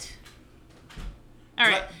 shit. All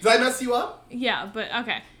right. Did I mess you up? Yeah, but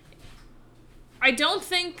okay. I don't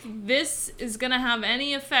think this is going to have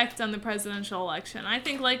any effect on the presidential election. I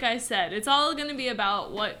think, like I said, it's all going to be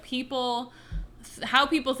about how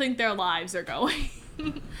people think their lives are going.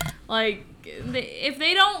 If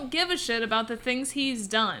they don't give a shit about the things he's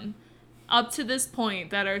done up to this point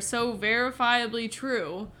that are so verifiably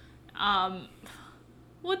true,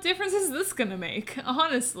 what difference is this going to make,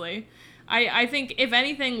 honestly? I think, if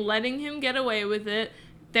anything, letting him get away with it,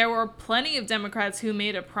 there were plenty of Democrats who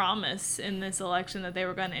made a promise in this election that they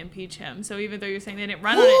were going to impeach him. So even though you're saying they didn't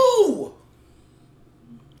run on it...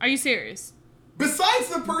 Are you serious? Besides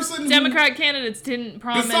the person Democrat candidates didn't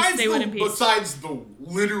promise they would impeach. Besides the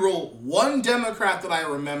literal one Democrat that I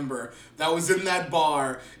remember that was in that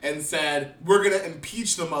bar and said, we're going to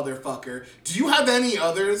impeach the motherfucker. Do you have any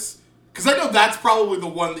others? Because I know that's probably the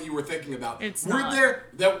one that you were thinking about. It's not.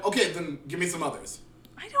 Okay, then give me some others.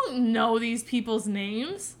 I don't know these people's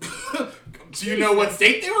names. Do you know what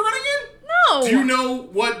state they were running in? No. Do you know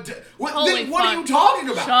what Holy what are you talking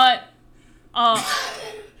about? Shut up.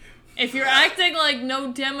 If you're acting like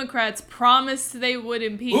no Democrats promised they would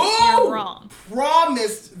impeach, you're wrong.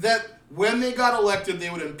 Promised that when they got elected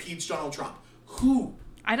they would impeach Donald Trump. Who?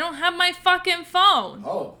 I don't have my fucking phone.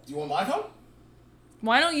 Oh, do you want my phone?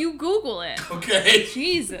 Why don't you Google it? Okay.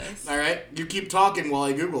 Jesus. All right. You keep talking while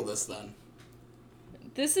I Google this then.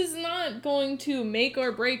 This is not going to make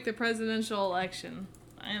or break the presidential election.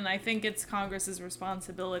 And I think it's Congress's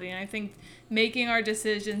responsibility. And I think making our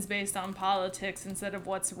decisions based on politics instead of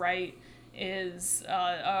what's right is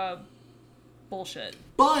bullshit.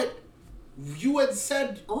 But you had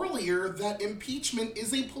said earlier that impeachment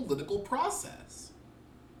is a political process.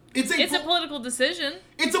 It's a political decision.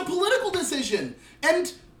 It's a political decision.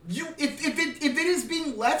 And if it is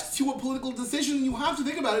being left to a political decision, you have to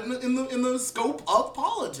think about it in the scope of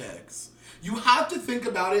politics. You have to think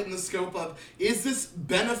about it in the scope of, is this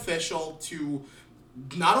beneficial to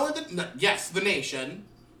not only the nation,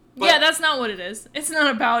 but... Yeah, that's not what it is. It's not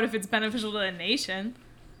about if it's beneficial to the nation.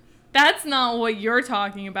 That's not what you're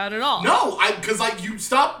talking about at all. No, because you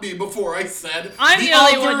stopped me before I said I'm the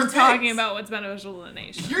only one talking about what's beneficial to the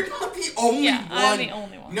nation. You're not the only one. I'm the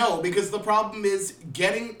only one. No, because the problem is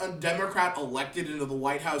getting a Democrat elected into the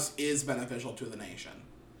White House is beneficial to the nation.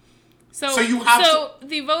 So you have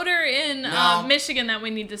the voter in Michigan that we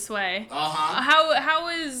need to sway. How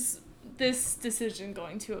is this decision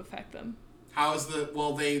going to affect them? How is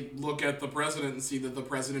they look at the president and see that the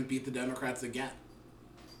president beat the Democrats again.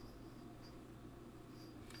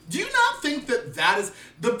 Do you not think that is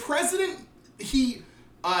the president? He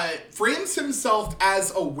frames himself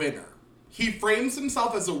as a winner. He frames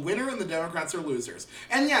himself as a winner, and the Democrats are losers.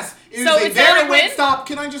 And yes, it is a very... Wait, stop.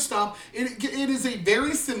 Can I just stop? It is a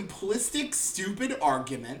very simplistic, stupid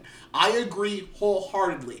argument. I agree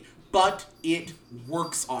wholeheartedly, but it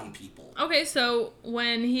works on people. Okay, so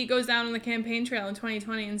when he goes down on the campaign trail in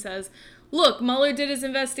 2020 and says, look, Mueller did his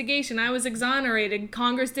investigation. I was exonerated.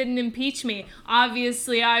 Congress didn't impeach me.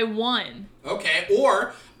 Obviously, I won. Okay,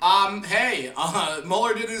 or...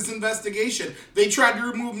 Mueller did his investigation. They tried to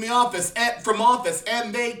remove me from office,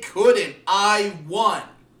 and they couldn't. I won.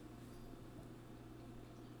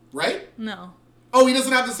 Right? No. Oh, he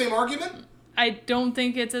doesn't have the same argument? I don't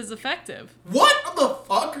think it's as effective. What the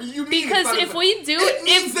fuck are you mean? Because if we do... It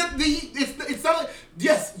means that it's not like...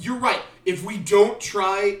 Yes, you're right. If we don't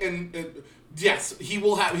try and yes, he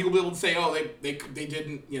will be able to say, oh, they didn't, they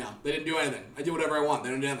didn't do anything. I did whatever I want. They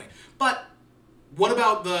didn't do anything. But... what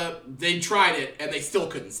about they tried it and they still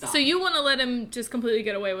couldn't stop? So you want to let him just completely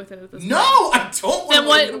get away with it at this point? No, I don't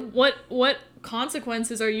want Then what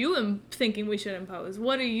consequences are you thinking we should impose?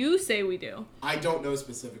 What do you say we do? I don't know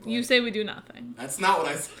specifically. You say we do nothing. That's not what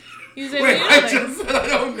I said. You say we do nothing. I just said I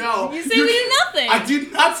don't know. You say we do nothing. I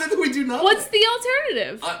did not say that we do nothing. What's the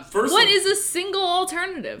alternative? What is a single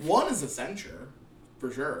alternative? One is a censure,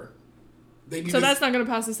 for sure. That's not going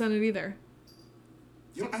to pass the Senate either.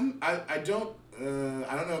 I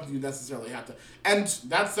don't know if you necessarily have to. And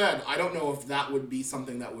that said, I don't know if that would be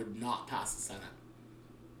something that would not pass the Senate.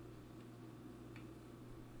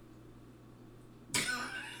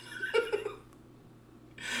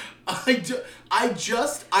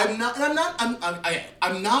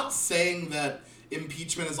 I'm not saying that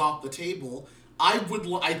impeachment is off the table. I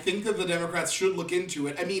think that the Democrats should look into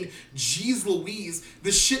it. I mean, geez Louise,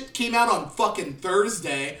 the shit came out on fucking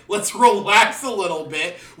Thursday. Let's relax a little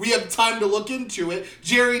bit. We have time to look into it.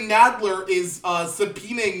 Jerry Nadler is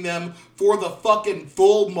subpoenaing them for the fucking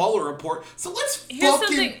full Mueller report. So let's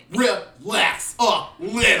relax a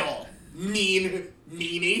little,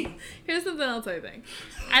 meanie. Here's something else I think.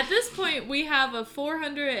 At this point, we have a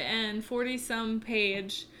 440-some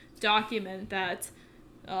page document that...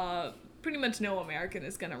 pretty much no American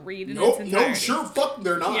is going to read in its entirety. No, sure, fuck,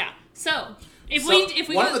 they're not. Yeah. So, if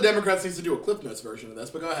we one of the Democrats needs to do a Cliff Notes version of this,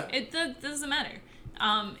 but go ahead. It doesn't matter.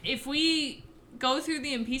 If we go through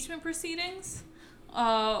the impeachment proceedings,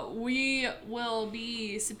 we will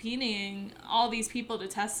be subpoenaing all these people to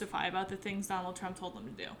testify about the things Donald Trump told them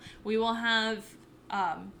to do. We will have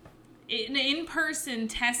in-person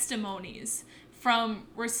testimonies from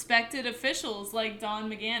respected officials like Don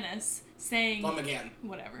McGahn saying... Don McGahn.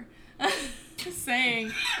 Whatever.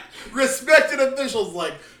 Saying... respected officials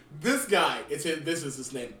like, this guy, this is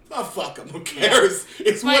his name. Oh, fuck him, who cares?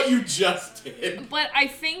 Yeah. What you just did. But I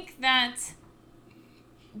think that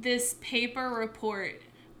this paper report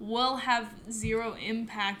will have zero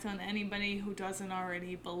impact on anybody who doesn't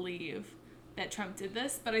already believe that Trump did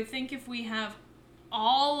this. But I think if we have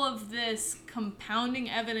all of this compounding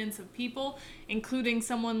evidence of people, including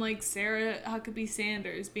someone like Sarah Huckabee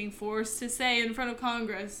Sanders, being forced to say in front of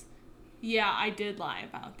Congress, yeah, I did lie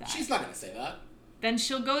about that. She's not going to say that. Then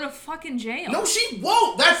she'll go to fucking jail. No, she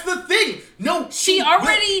won't. That's the thing. No, she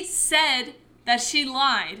already said that she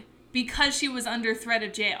lied because she was under threat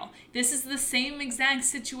of jail. This is the same exact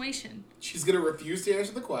situation. She's going to refuse to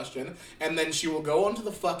answer the question, and then she will go onto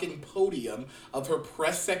the fucking podium of her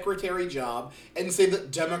press secretary job and say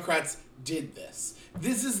that Democrats did this.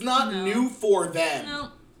 This is not new for them.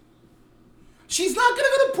 No. She's not going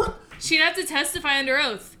to go to She'd have to testify under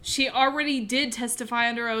oath. She already did testify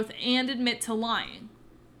under oath and admit to lying.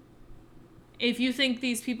 If you think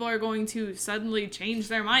these people are going to suddenly change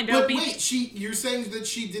their mind, but wait, you're saying that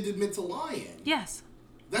she did admit to lying? Yes.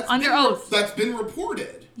 That's under oath. That's been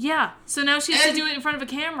reported. Yeah. So now she has to do it in front of a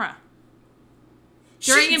camera.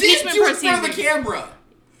 During impeachment proceedings. She did do it in front of a camera.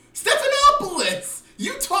 Stephanopoulos! We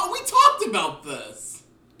talked about this.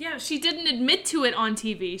 Yeah, she didn't admit to it on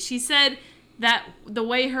TV. She said that the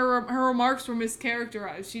way her remarks were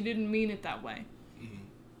mischaracterized, she didn't mean it that way. Mm-hmm.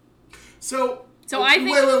 So I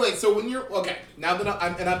think... Wait. So when you're... Okay, now that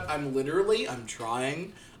I'm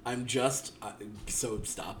trying... I'm just... so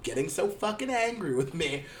stop getting so fucking angry with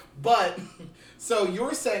me. But, so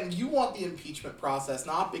you're saying you want the impeachment process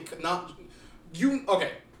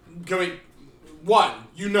Okay, one,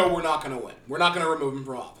 you know we're not going to win. We're not going to remove him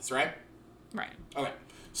from office, right? Right. Okay.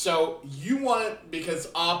 So you want it because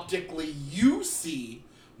optically you see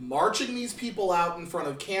marching these people out in front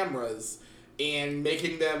of cameras and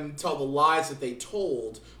making them tell the lies that they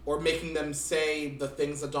told, or making them say the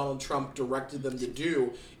things that Donald Trump directed them to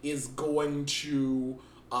do is going to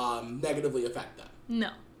negatively affect them.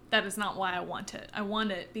 No, that is not why I want it. I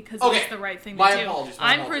want it because it's the right thing to do.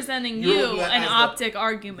 I'm presenting you an optic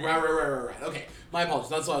argument. Right. Okay, my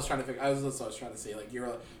apologies. That's what I was trying to figure. That's what I was trying to say. Like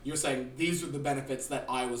you're saying these are the benefits that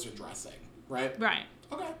I was addressing, right? Right.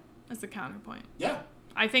 Okay. That's the counterpoint. Yeah.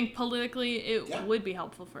 I think politically it would be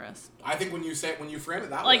helpful for us. I think when you frame it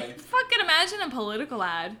that way. Like, fucking imagine a political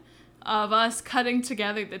ad of us cutting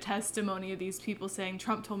together the testimony of these people saying,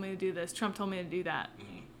 Trump told me to do this, Trump told me to do that.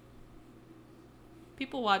 Mm-hmm.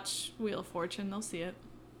 People watch Wheel of Fortune, they'll see it.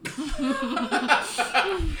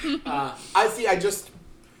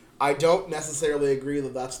 I don't necessarily agree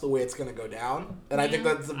that that's the way it's going to go down, and I think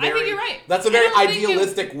that's I think you're right. That's a very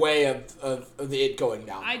idealistic way of it going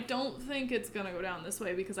down. I don't think it's going to go down this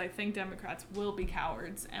way because I think Democrats will be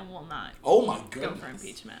cowards and will not. Oh my goodness! Go for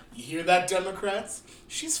impeachment. You hear that, Democrats?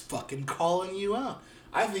 She's fucking calling you out.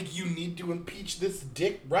 I think you need to impeach this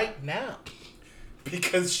dick right now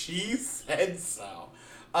because she said so.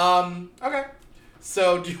 Okay.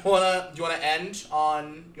 So do you wanna end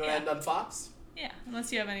on Fox? Yeah,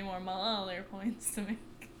 unless you have any more Mahler points to make.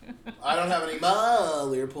 I don't have any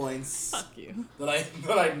Mahler points. Fuck you. That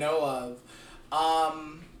I know of.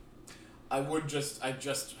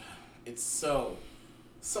 It's so.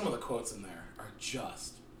 Some of the quotes in there are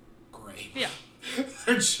just great. Yeah.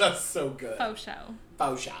 They're just so good. Faux show.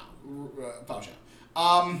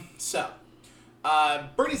 So,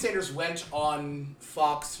 Bernie Sanders went on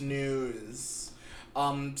Fox News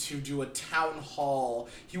to do a town hall.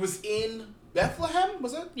 He was in Bethlehem,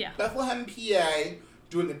 was it? Yeah. Bethlehem, PA,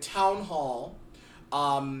 doing a town hall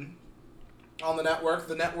on the network.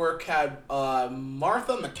 The network had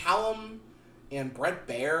Martha McCallum and Brett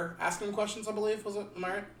Baer asking questions, I believe. Was it? Am I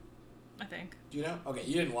right? I think. Do you know? Okay,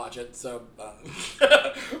 you didn't watch it, so...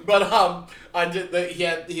 but he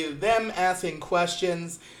had them asking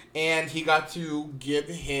questions, and he got to give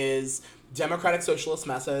his Democratic Socialist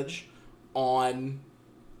message on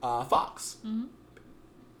Fox. Mm-hmm.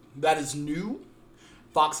 That is new.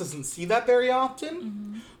 Fox doesn't see that very often.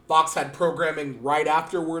 Mm-hmm. Fox had programming right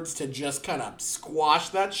afterwards to just kind of squash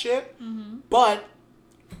that shit. Mm-hmm. But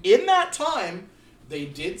in that time, they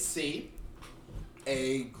did see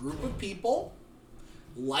a group of people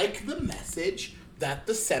like the message that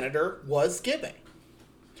the senator was giving.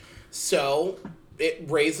 So it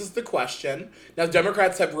raises the question. Now,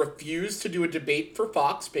 Democrats have refused to do a debate for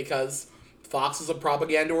Fox because Fox is a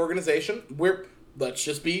propaganda organization. Let's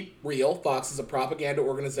just be real. Fox is a propaganda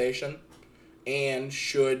organization, and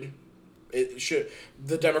the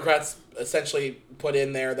Democrats essentially put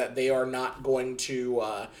in there that they are not going to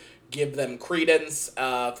give them credence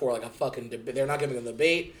for like a fucking debate. They're not giving them a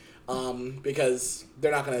debate because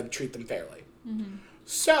they're not going to treat them fairly. Mm-hmm.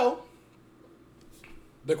 So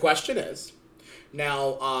the question is,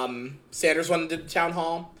 now Sanders went and did a town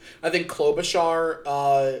hall. I think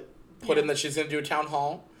Klobuchar put in that she's going to do a town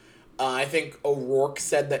hall. I think O'Rourke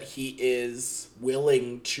said that he is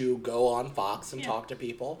willing to go on Fox and talk to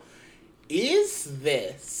people. Is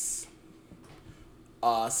this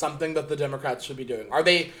something that the Democrats should be doing? Are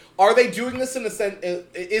they doing this in a sense?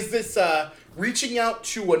 Is this reaching out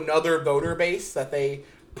to another voter base that they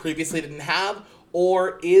previously didn't have,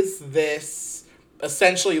 or is this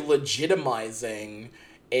essentially legitimizing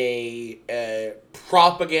a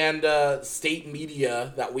propaganda state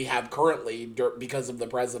media that we have currently because of the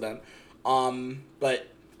president? But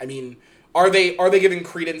I mean, are they giving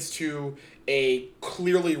credence to a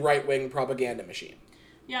clearly right-wing propaganda machine?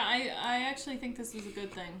 Yeah, I actually think this is a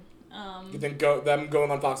good thing. You think them going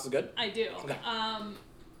on Fox is good? I do. Okay.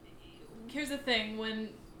 here's the thing. When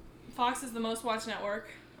Fox is the most watched network,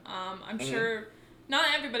 I'm sure not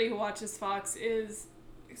everybody who watches Fox is,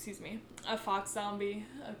 a Fox zombie,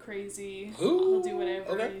 a crazy, I'll do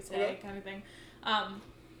whatever you say kind of thing.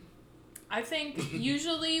 I think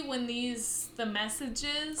usually when the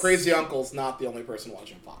messages... Crazy Uncle's not the only person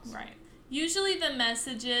watching Fox. Right. Usually the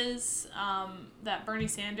messages that Bernie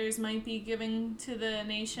Sanders might be giving to the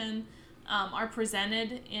nation are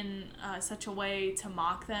presented in such a way to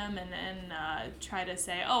mock them and try to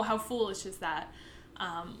say, oh, how foolish is that?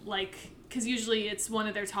 Because usually it's one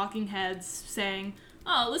of their talking heads saying,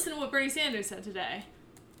 oh, listen to what Bernie Sanders said today.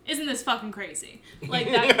 Isn't this fucking crazy? Like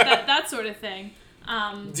that sort of thing.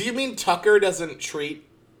 Do you mean Tucker doesn't treat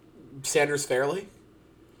Sanders fairly?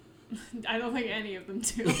 I don't think any of them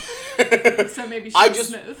do. Except maybe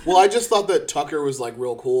Smith. Well, I just thought that Tucker was, like,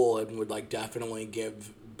 real cool and would, like, definitely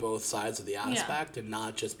give both sides of the aspect and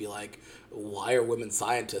not just be like, why are women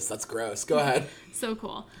scientists? That's gross. Go ahead. So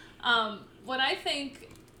cool. What I think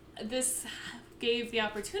this gave the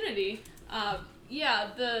opportunity,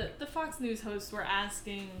 the Fox News hosts were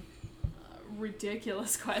asking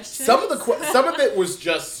ridiculous questions. Some of it was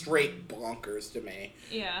just straight bonkers to me.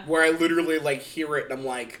 Yeah. Where I literally, like, hear it and I'm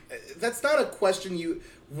like, that's not a question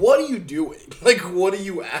what are you doing? Like, what are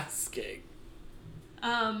you asking?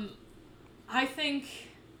 I think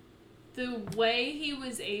the way he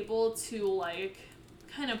was able to, like,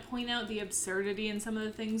 kind of point out the absurdity in some of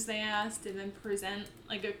the things they asked and then present,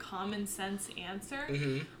 like, a common sense answer,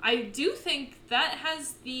 I do think that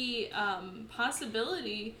has the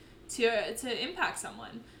possibility to impact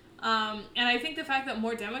someone. And I think the fact that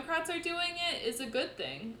more Democrats are doing it is a good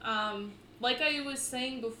thing. Like I was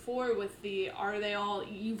saying before with the are they all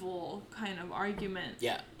evil kind of argument.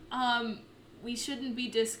 Yeah. We shouldn't be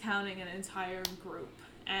discounting an entire group.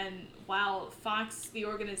 And while Fox, the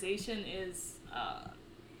organization, is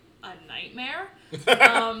a nightmare,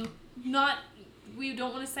 we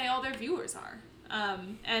don't want to say all their viewers are.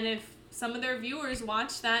 And if some of their viewers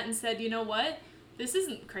watched that and said, you know what, this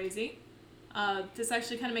isn't crazy. This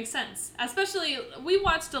actually kind of makes sense. Especially, we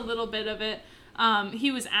watched a little bit of it.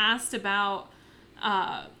 He was asked about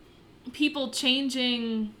people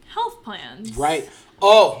changing health plans. Right.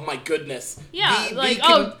 Oh, my goodness.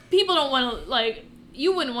 Yeah, people don't want to, like,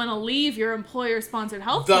 you wouldn't want to leave your employer-sponsored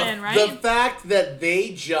health plan, right? The fact that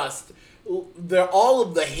they just, all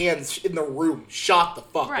of the hands in the room shot the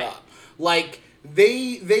fuck up. Like,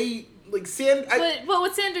 they like, But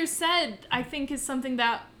what Sanders said, I think, is something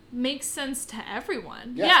that makes sense to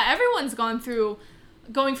everyone. Yeah, everyone's gone through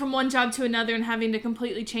going from one job to another and having to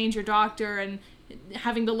completely change your doctor and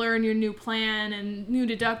having to learn your new plan and new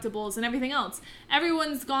deductibles and everything else.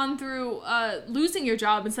 Everyone's gone through losing your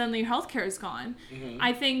job and suddenly your healthcare is gone.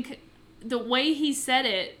 I think the way he said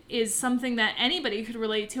it is something that anybody could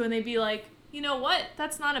relate to, and they'd be like, you know what?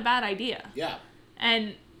 That's not a bad idea. Yeah.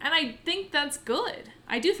 And I think that's good.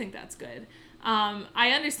 I do think that's good.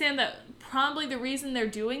 I understand that probably the reason they're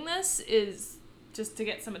doing this is just to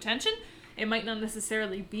get some attention. It might not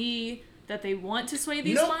necessarily be that they want to sway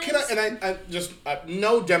these minds.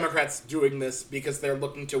 No Democrats doing this because they're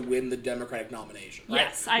looking to win the Democratic nomination. Right?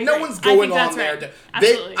 Yes, I agree. No one's going on there. Right.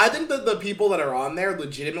 Absolutely. I think that the people that are on there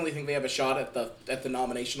legitimately think they have a shot at the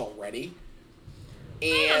nomination already.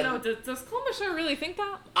 And I don't know. Does Klobuchar really think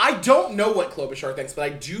that? I don't know what Klobuchar thinks, but I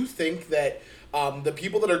do think that the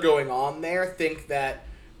people that are going on there think that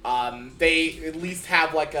they at least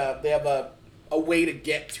have a way to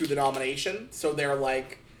get to the nomination. So they're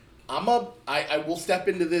like, I will step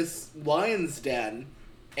into this lion's den,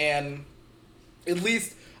 and at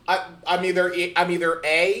least I'm either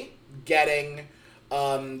A, getting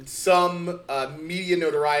some media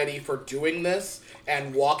notoriety for doing this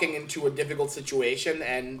and walking into a difficult situation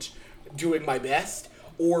and doing my best,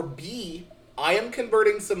 or B, I am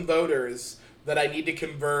converting some voters that I need to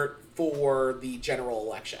convert for the general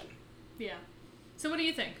election. Yeah. So what do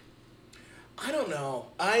you think? I don't know.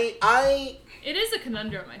 It is a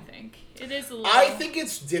conundrum, I think. It is a little... I think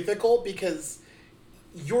it's difficult because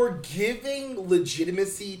you're giving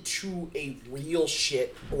legitimacy to a real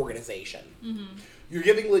shit organization. You're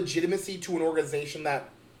giving legitimacy to an organization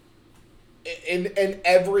that in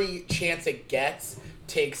every chance it gets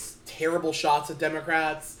takes terrible shots at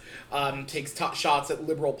Democrats, takes shots at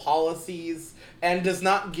liberal policies, and does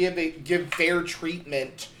not give fair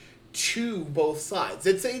treatment to both sides.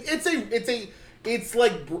 It's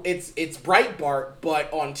Breitbart,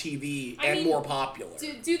 but on TV and more popular.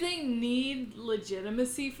 Do they need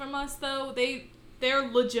legitimacy from us though? They're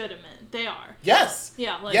legitimate. They are. Yes.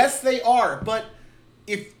 Yeah. Yes, they are. But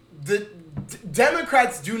if the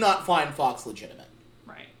Democrats do not find Fox legitimate,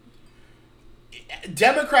 right?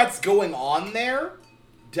 Democrats going on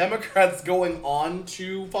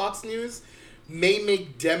to Fox News may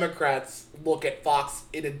make Democrats look at Fox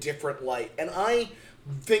in a different light. And I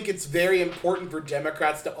think it's very important for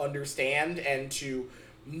Democrats to understand and to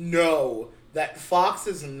know that Fox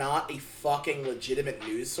is not a fucking legitimate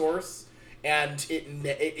news source. And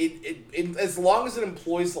it as long as it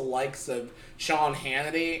employs the likes of Sean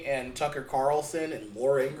Hannity and Tucker Carlson and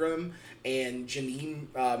Laura Ingraham and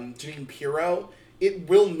Janine Pirro, it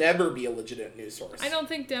will never be a legitimate news source. I don't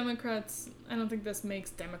think this makes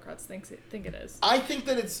Democrats think it is. I think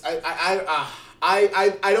that it's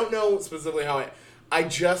I don't know specifically how I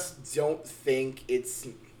just don't think it's.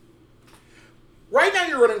 Right now,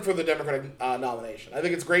 you're running for the Democratic nomination. I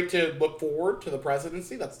think it's great to look forward to the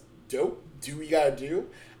presidency. That's dope. Do what you gotta do.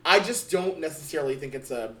 I just don't necessarily think it's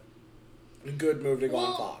a good move to go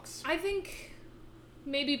on Fox. I think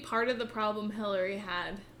maybe part of the problem Hillary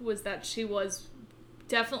had was that she was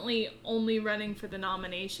definitely only running for the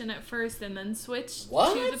nomination at first and then switched to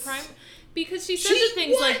the primary. Because she said the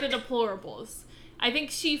things like the deplorables. I think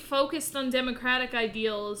she focused on democratic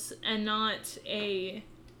ideals and not a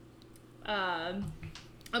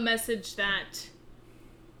message that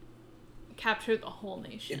captured the whole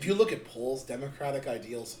nation. If you look at polls, democratic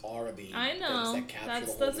ideals are the I know. things that capture That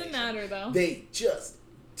the whole doesn't nation. matter though. They just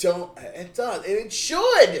don't. It does, and it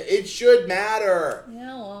should. It should matter.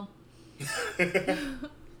 Yeah, well.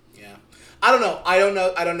 Yeah, I don't know. I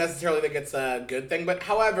don't necessarily think it's a good thing, but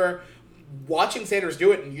however, watching Sanders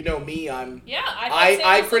do it, and you know me, I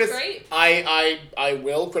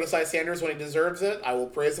will criticize Sanders when he deserves it. I will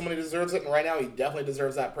praise him when he deserves it, and right now he definitely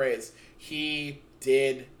deserves that praise. He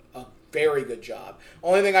did a very good job.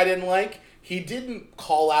 Only thing I didn't like, he didn't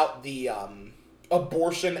call out the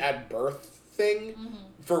abortion at birth thing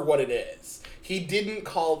for what it is. He didn't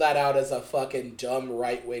call that out as a fucking dumb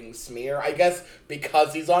right-wing smear. I guess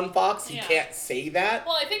because he's on Fox, he can't say that.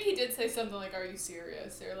 Well, I think he did say something like, "Are you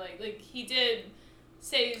serious?" Or like he did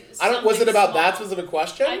say something. I don't. Was it about small. that specific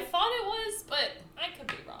question? I thought it was, but I could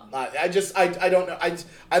be wrong. I don't know. I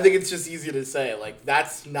think it's just easy to say. Like,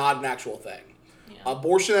 that's not an actual thing. Yeah.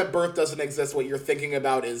 Abortion at birth doesn't exist. What you're thinking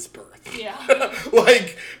about is birth. Yeah.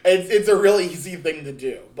 Like, it's a really easy thing to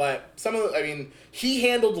do. But he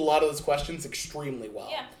handled a lot of those questions extremely well.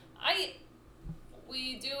 Yeah.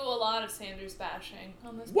 We do a lot of Sanders bashing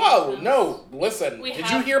on this Whoa, podcast. no, listen.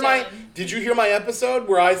 Did you hear my episode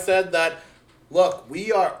where I said that, look,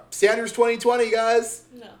 we are Sanders 2020, guys?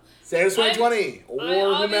 No. Sanders 2020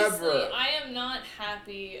 or whomever. I am not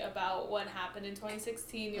happy about what happened in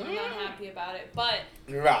 2016. You're not happy about it, but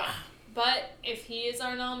if he is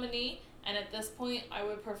our nominee, and at this point, I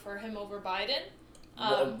would prefer him over Biden.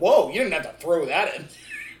 Whoa, you didn't have to throw that in.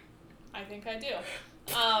 I think I do.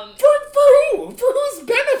 For who? For whose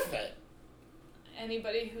benefit?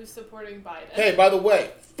 Anybody who's supporting Biden. Hey, by the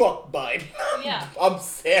way, fuck Biden. Yeah. I'm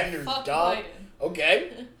Sanders, fuck dog. Biden.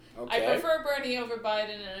 Okay. I prefer Bernie over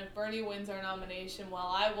Biden, and if Bernie wins our nomination,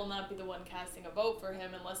 well, I will not be the one casting a vote for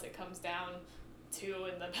him unless it comes down to,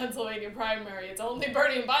 in the Pennsylvania primary, it's only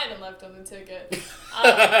Bernie and Biden left on the ticket.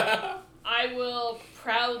 I will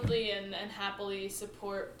proudly and happily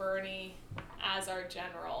support Bernie as our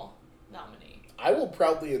general nominee. I will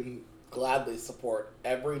proudly and gladly support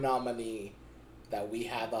every nominee that we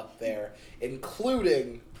have up there,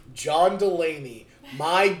 including John Delaney,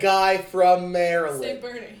 my guy from Maryland. Say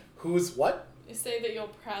Bernie. Who's what? You say that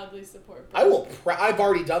you'll proudly support Bernie. I will. I've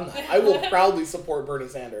already done that. I will proudly support Bernie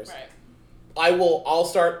Sanders. Right. I'll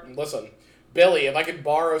start. Listen, Billy, if I could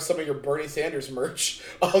borrow some of your Bernie Sanders merch,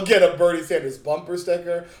 I'll get a Bernie Sanders bumper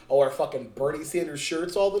sticker. I'll wear fucking Bernie Sanders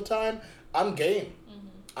shirts all the time. I'm game.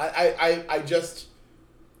 I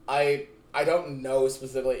don't know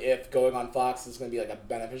specifically if going on Fox is going to be like a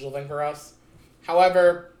beneficial thing for us.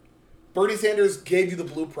 However, Bernie Sanders gave you the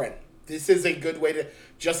blueprint. This is a good way to,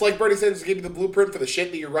 just like Bernie Sanders gave you the blueprint for the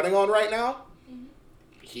shit that you're running on right now,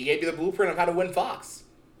 he gave you the blueprint of how to win Fox.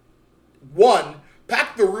 1,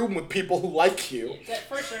 pack the room with people who like you.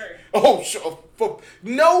 For sure. Oh,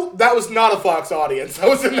 no, that was not a Fox audience. I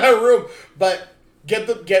was in that room. But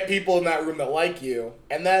get people in that room that like you,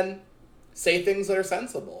 and then say things that are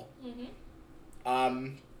sensible.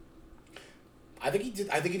 I think he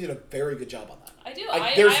did a very good job on that. I do.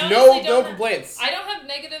 There's no complaints. I don't have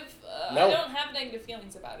negative. No. I don't have negative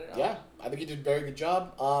feelings about it at all. Yeah, I think you did a very good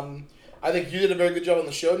job. I think you did a very good job on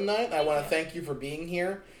the show tonight. I want to thank you for being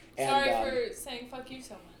here. And, sorry for saying fuck you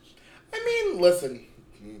so much. I mean, listen,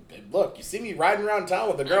 look, you see me riding around town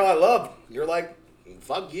with the girl I love. You're like,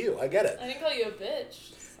 fuck you. I get it. I didn't call you a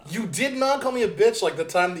bitch. So. You did not call me a bitch like the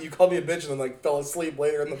time that you called me a bitch and then like fell asleep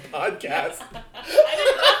later in the podcast. I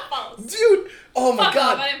did not fall false. Dude, oh my Fuck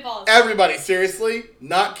god. off, I didn't fall asleep. Everybody, seriously,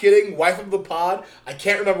 not kidding. Wife of the pod. I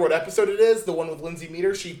can't remember what episode it is. The one with Lindsay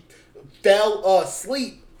Meter. She fell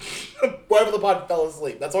asleep. Wife of the pod fell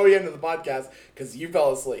asleep. That's why we ended the podcast, because you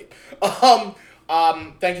fell asleep.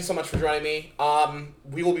 Thank you so much for joining me.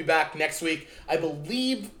 We will be back next week. I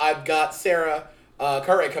believe I've got Sarah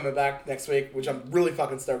Cartwright coming back next week, which I'm really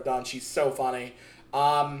fucking stoked on. She's so funny.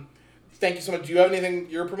 Thank you so much. Do you have anything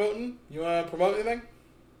you're promoting? You want to promote anything?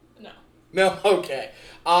 No? Okay.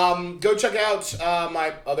 Go check out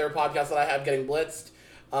my other podcast that I have, Getting Blitzed.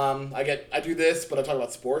 I do this, but I talk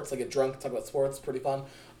about sports. I get drunk, talk about sports. Pretty fun.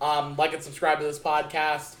 Like and subscribe to this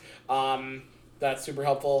podcast. That's super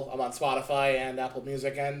helpful. I'm on Spotify and Apple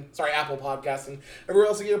Music Apple Podcasts and everywhere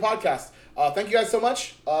else you get a podcast. Thank you guys so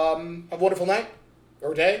much. Have a wonderful night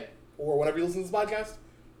or day or whenever you listen to this podcast.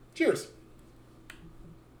 Cheers.